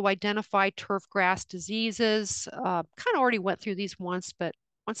trying to identify turf grass diseases. Kind of already went through these once, but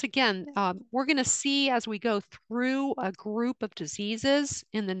once again, we're going to see as we go through a group of diseases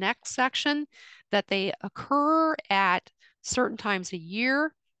in the next section that they occur at certain times a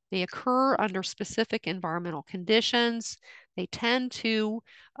year. They occur under specific environmental conditions. They tend to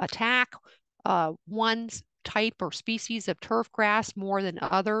attack one type or species of turf grass more than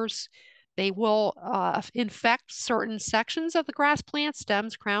others. They will infect certain sections of the grass plant,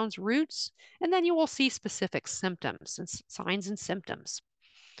 stems, crowns, roots, and then you will see specific symptoms and signs and symptoms.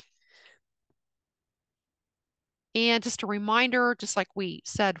 And just a reminder, just like we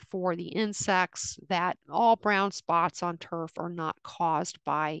said for the insects, that all brown spots on turf are not caused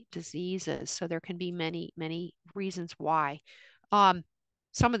by diseases. So there can be many, many reasons why.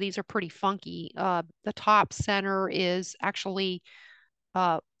 Some of these are pretty funky. The top center is actually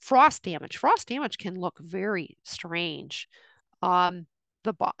frost damage. Frost damage can look very strange. Um,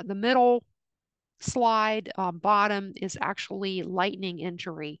 the middle slide bottom is actually lightning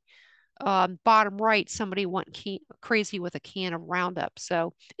injury. Bottom right, somebody went crazy with a can of Roundup.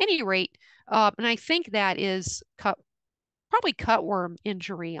 So, any rate, and I think that is probably cutworm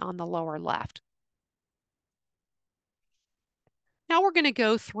injury on the lower left. Now we're going to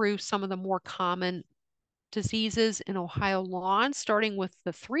go through some of the more common diseases in Ohio lawns, starting with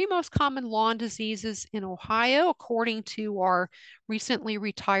the three most common lawn diseases in Ohio, according to our recently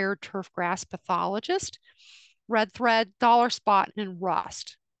retired turf grass pathologist: red thread, dollar spot, and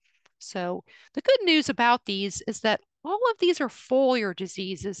rust. So the good news about these is that all of these are foliar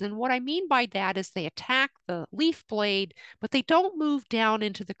diseases. And what I mean by that is they attack the leaf blade, but they don't move down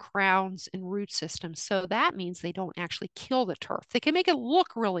into the crowns and root systems. So that means they don't actually kill the turf. They can make it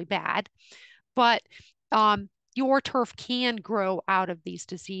look really bad, but your turf can grow out of these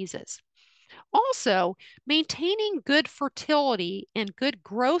diseases. Also, maintaining good fertility and good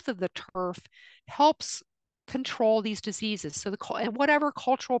growth of the turf helps control these diseases. So, whatever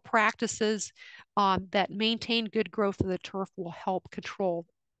cultural practices that maintain good growth of the turf will help control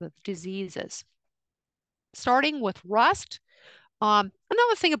the diseases. Starting with rust, another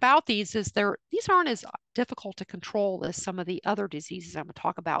thing about these is these aren't as difficult to control as some of the other diseases I'm going to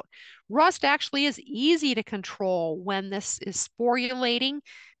talk about. Rust actually is easy to control when this is sporulating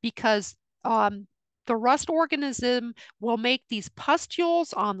because the rust organism will make these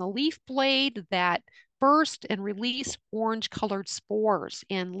pustules on the leaf blade that burst and release orange colored spores.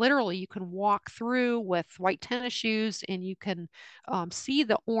 And literally, you can walk through with white tennis shoes and you can see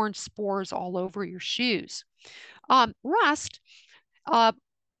the orange spores all over your shoes. Rust uh,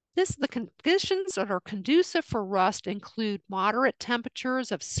 the conditions that are conducive for rust include moderate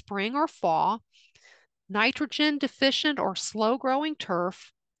temperatures of spring or fall, nitrogen deficient or slow growing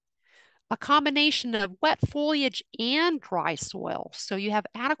turf, a combination of wet foliage and dry soil. So you have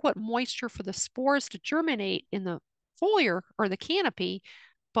adequate moisture for the spores to germinate in the foliar or the canopy,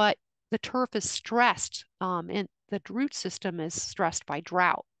 but the turf is stressed and the root system is stressed by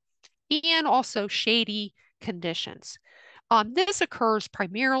drought, and also shady conditions. This occurs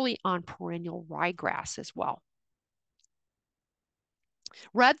primarily on perennial ryegrass as well.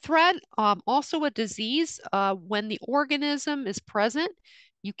 Red thread, also a disease. When the organism is present,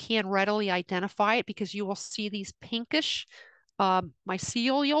 you can readily identify it because you will see these pinkish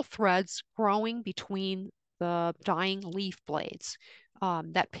mycelial threads growing between the dying leaf blades.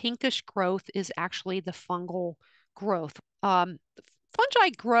 That pinkish growth is actually the fungal growth. Fungi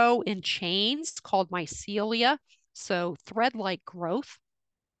grow in chains called mycelia, so thread-like growth.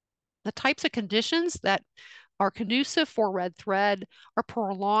 The types of conditions that are conducive for red thread are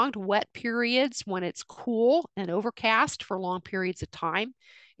prolonged wet periods when it's cool and overcast for long periods of time.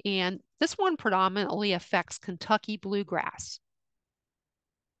 And this one predominantly affects Kentucky bluegrass.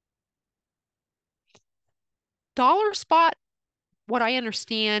 Dollar spot, what I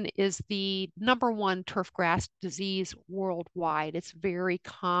understand, is the #1 turf grass disease worldwide. It's very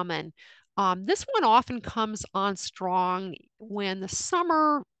common. This one often comes on strong when the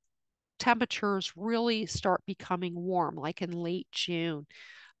summer temperatures really start becoming warm, like in late June.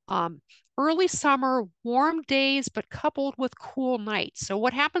 Um, Early summer, warm days, but coupled with cool nights. So,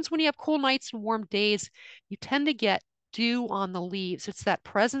 what happens when you have cool nights and warm days? You tend to get dew on the leaves. It's that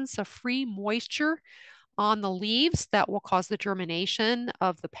presence of free moisture on the leaves that will cause the germination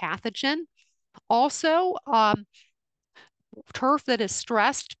of the pathogen. Also, turf that is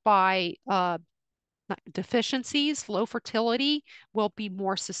stressed by deficiencies, low fertility, will be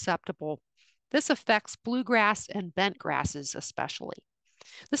more susceptible. This affects bluegrass and bent grasses especially.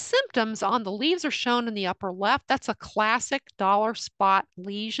 The symptoms on the leaves are shown in the upper left. That's a classic dollar spot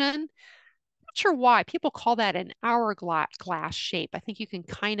lesion. Not sure why people call that an hourglass shape. I think you can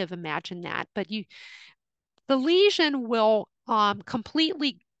kind of imagine that, but the lesion will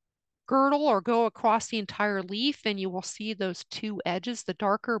completely girdle or go across the entire leaf, and you will see those two edges, the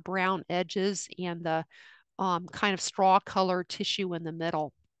darker brown edges and the kind of straw colored tissue in the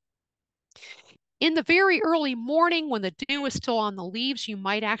middle. In the very early morning, when the dew is still on the leaves, you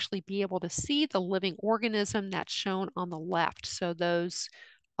might actually be able to see the living organism that's shown on the left. So those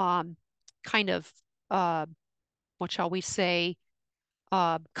um, kind of, uh, what shall we say,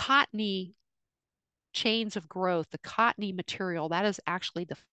 cottony chains of growth, the cottony material, that is actually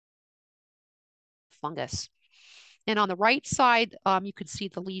the fungus. And on the right side, you can see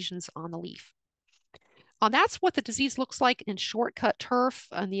the lesions on the leaf. That's what the disease looks like in shortcut turf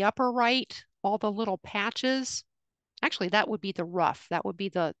on the upper right, all the little patches. Actually, that would be the rough. That would be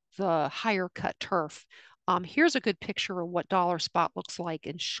the higher cut turf. Here's a good picture of what dollar spot looks like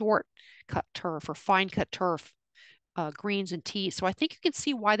in short cut turf or fine cut turf, greens and tees. So I think you can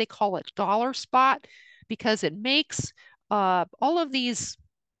see why they call it dollar spot, because it makes all of these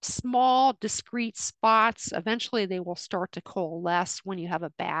small discrete spots. Eventually, they will start to coalesce when you have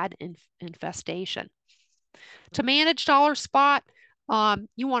a bad infestation. To manage dollar spot,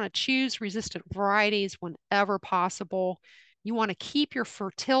 you want to choose resistant varieties whenever possible. You want to keep your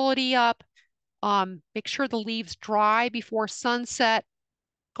fertility up. Make sure the leaves dry before sunset.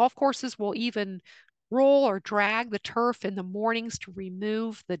 Golf courses will even roll or drag the turf in the mornings to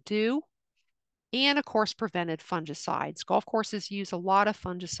remove the dew. And of course, prevented fungicides. Golf courses use a lot of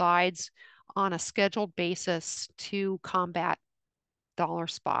fungicides on a scheduled basis to combat dollar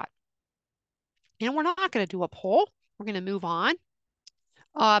spot. And we're not going to do a poll. We're going to move on.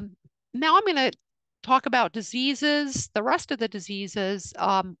 Um, Now I'm going to talk about diseases. The rest of the diseases,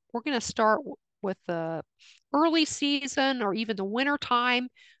 we're going to start with the early season or even the winter time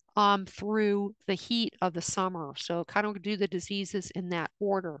through the heat of the summer. So kind of do the diseases in that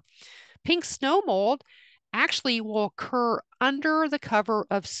order. Pink snow mold actually will occur under the cover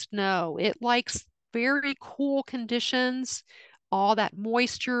of snow. It likes very cool conditions, all that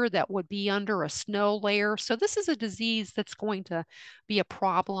moisture that would be under a snow layer. So this is a disease that's going to be a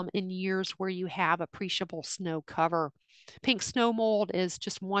problem in years where you have appreciable snow cover. Pink snow mold is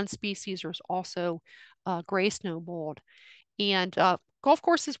just one species. There's also gray snow mold. And golf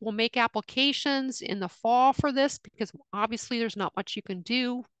courses will make applications in the fall for this because obviously there's not much you can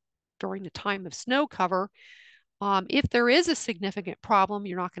do during the time of snow cover. If there is a significant problem,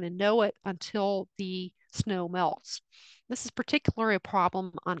 you're not going to know it until the snow melts. This is particularly a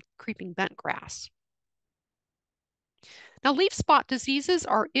problem on creeping bent grass. Now, leaf spot diseases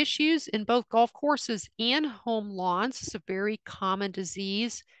are issues in both golf courses and home lawns. It's a very common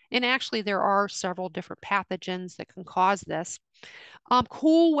disease. And actually, there are several different pathogens that can cause this.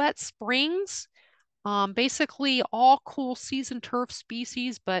 Cool, wet springs. Basically, all cool season turf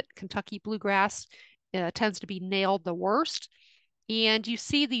species, but Kentucky bluegrass tends to be nailed the worst. And you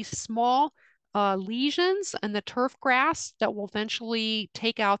see these small lesions in the turf grass that will eventually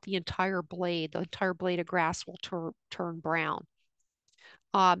take out the entire blade. The entire blade of grass will turn brown.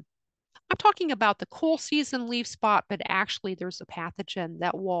 Um, I'm talking about the cool season leaf spot, but actually there's a pathogen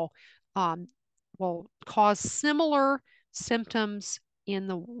that um, will cause similar symptoms in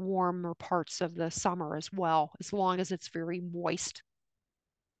the warmer parts of the summer as well, as long as it's very moist.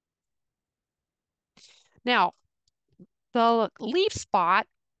 Now, the leaf spot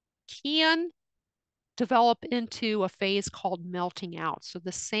can develop into a phase called melting out. So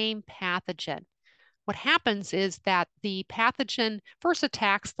the same pathogen. What happens is that the pathogen first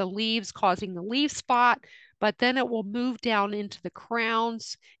attacks the leaves, causing the leaf spot, but then it will move down into the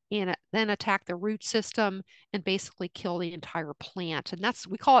crowns and then attack the root system and basically kill the entire plant. And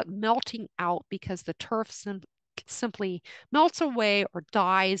we call it melting out because the turf simply melts away or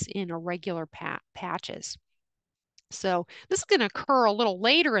dies in irregular patches. So this is going to occur a little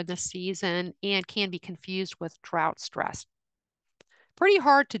later in the season and can be confused with drought stress. Pretty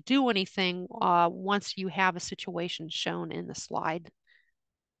hard to do anything once you have a situation shown in the slide.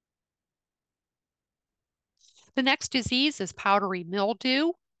 The next disease is powdery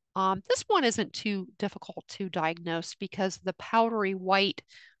mildew. This one isn't too difficult to diagnose because the powdery white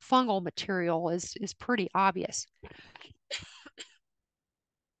fungal material is pretty obvious.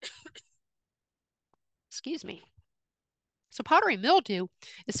 Excuse me. So powdery mildew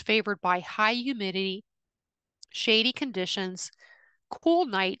is favored by high humidity, shady conditions, cool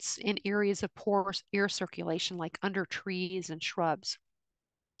nights in areas of poor air circulation like under trees and shrubs.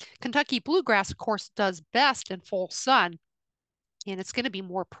 Kentucky bluegrass, of course, does best in full sun, and it's going to be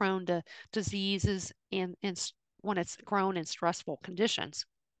more prone to diseases when it's grown in stressful conditions.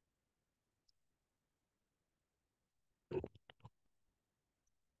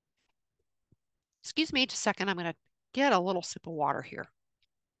 Excuse me just a second. I'm going to get a little sip of water here.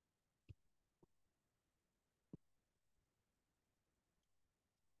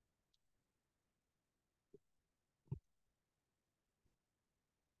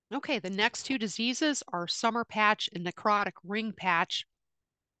 Okay, the next two diseases are summer patch and necrotic ring patch.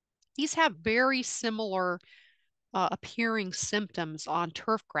 These have very similar appearing symptoms on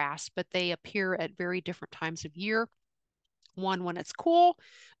turf grass, but they appear at very different times of year. One when it's cool,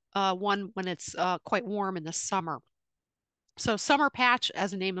 one when it's quite warm in the summer. So summer patch,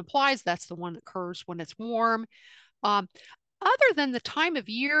 as the name implies, that's the one that occurs when it's warm. Um, Other than the time of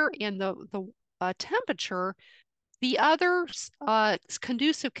year and the temperature, the other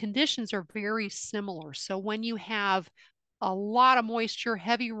conducive conditions are very similar. So when you have a lot of moisture,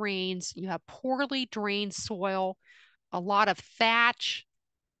 heavy rains, you have poorly drained soil, a lot of thatch.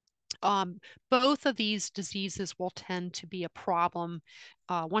 Um, Both of these diseases will tend to be a problem,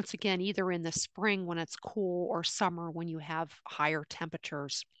 once again, either in the spring when it's cool or summer when you have higher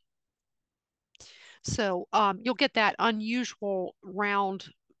temperatures. So you'll get that unusual round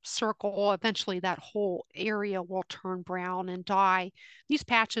circle, eventually that whole area will turn brown and die. These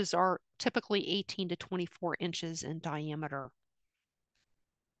patches are typically 18 to 24 inches in diameter.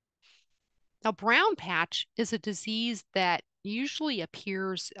 Now, brown patch is a disease that usually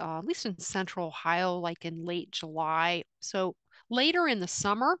appears, at least in central Ohio, like in late July. So later in the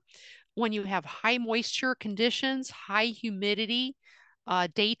summer, when you have high moisture conditions, high humidity,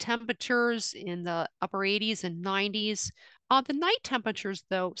 day temperatures in the upper 80s and 90s. The night temperatures,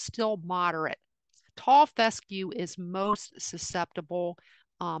 though, still moderate. Tall fescue is most susceptible,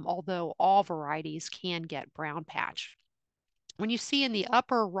 although all varieties can get brown patch. When you see in the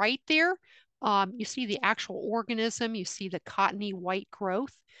upper right there, you see the actual organism, you see the cottony white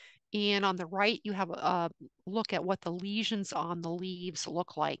growth. And on the right, you have a look at what the lesions on the leaves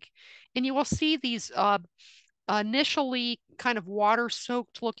look like. And you will see these initially kind of water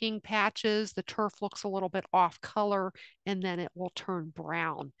soaked looking patches. The turf looks a little bit off color, and then it will turn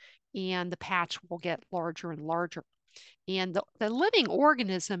brown, and the patch will get larger and larger. And the living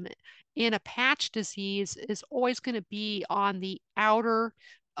organism in a patch disease is always going to be on the outer,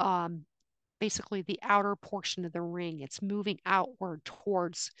 um, basically the outer portion of the ring. It's moving outward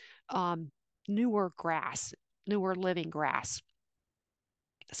towards um, newer grass, newer living grass.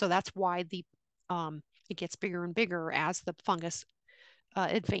 So that's why it gets bigger and bigger as the fungus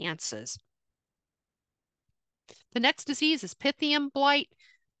advances. The next disease is Pythium blight.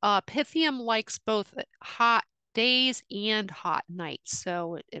 Pythium likes both hot days and hot nights.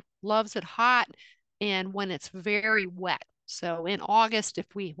 So it loves it hot and when it's very wet. So in August,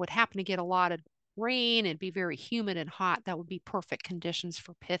 if we would happen to get a lot of rain and be very humid and hot, that would be perfect conditions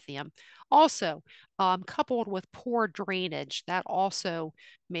for Pythium. Also, coupled with poor drainage, that also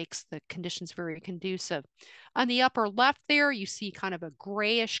makes the conditions very conducive. On the upper left there, you see kind of a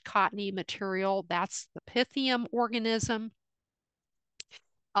grayish cottony material. That's the Pythium organism.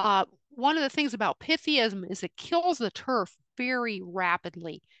 One of the things about Pythium is it kills the turf very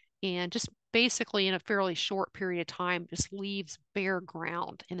rapidly and just basically in a fairly short period of time just leaves bare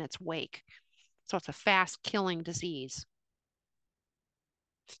ground in its wake. So it's a fast killing disease.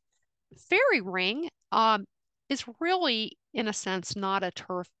 Fairy ring is really, in a sense, not a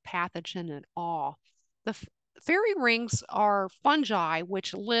turf pathogen at all. The fairy rings are fungi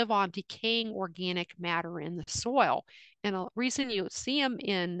which live on decaying organic matter in the soil. And a reason you see them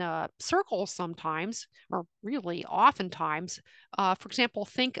in circles sometimes, or really oftentimes, for example,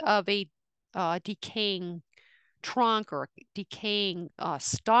 think of a decaying trunk or decaying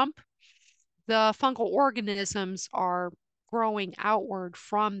stump. The fungal organisms are growing outward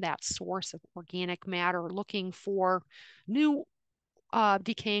from that source of organic matter, looking for new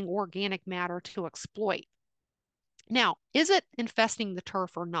decaying organic matter to exploit. Now, is it infesting the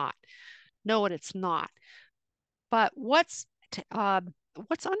turf or not? No, it's not. But what's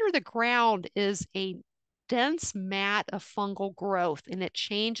under the ground is a dense mat of fungal growth, and it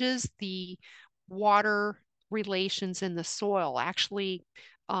changes the water relations in the soil. Actually,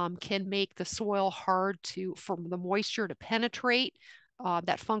 can make the soil hard for the moisture to penetrate.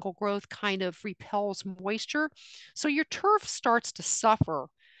 That fungal growth kind of repels moisture, so your turf starts to suffer.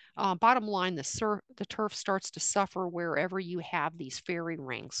 Bottom line, the turf starts to suffer wherever you have these fairy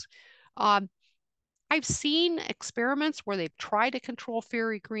rings. Um, I've seen experiments where they've tried to control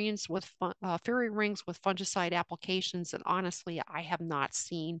fairy rings with fungicide applications, and honestly, I have not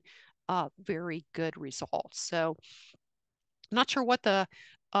seen very good results. So, I'm not sure what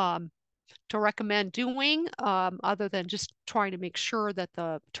um, to recommend doing other than just trying to make sure that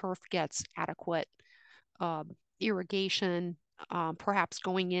the turf gets adequate irrigation. Perhaps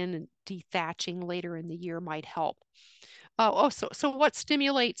going in and dethatching later in the year might help. So what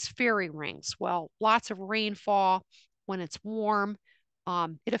stimulates fairy rings? Well, lots of rainfall when it's warm.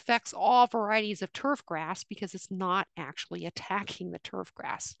 It affects all varieties of turf grass because it's not actually attacking the turf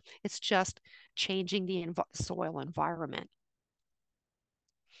grass. It's just changing the soil environment.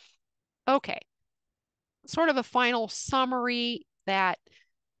 Okay, sort of a final summary that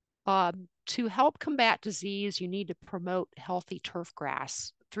to help combat disease, you need to promote healthy turf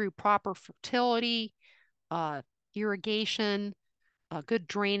grass through proper fertility, uh, irrigation, good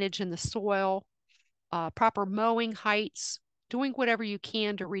drainage in the soil, proper mowing heights, doing whatever you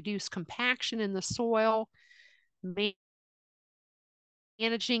can to reduce compaction in the soil,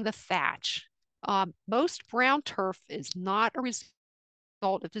 managing the thatch. Most brown turf is not a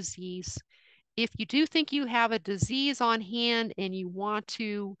result of disease. If you do think you have a disease on hand and you want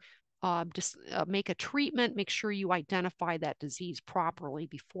to just make a treatment, make sure you identify that disease properly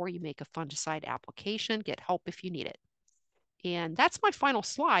before you make a fungicide application. Get help if you need it. And that's my final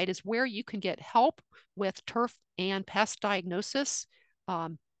slide is where you can get help with turf and pest diagnosis.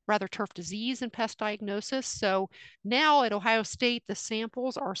 rather turf disease and pest diagnosis. So now at Ohio State, the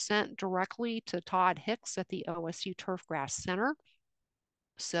samples are sent directly to Todd Hicks at the OSU Turfgrass Center.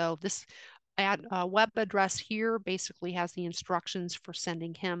 So this web address here basically has the instructions for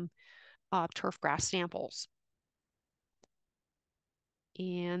sending him turfgrass samples.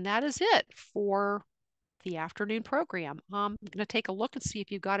 And that is it for the afternoon program. I'm going to take a look and see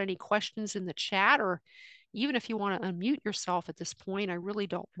if you've got any questions in the chat, or even if you want to unmute yourself at this point, I really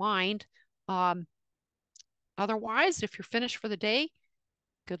don't mind. Um, Otherwise, if you're finished for the day,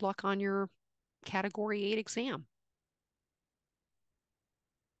 good luck on your Category 8 exam.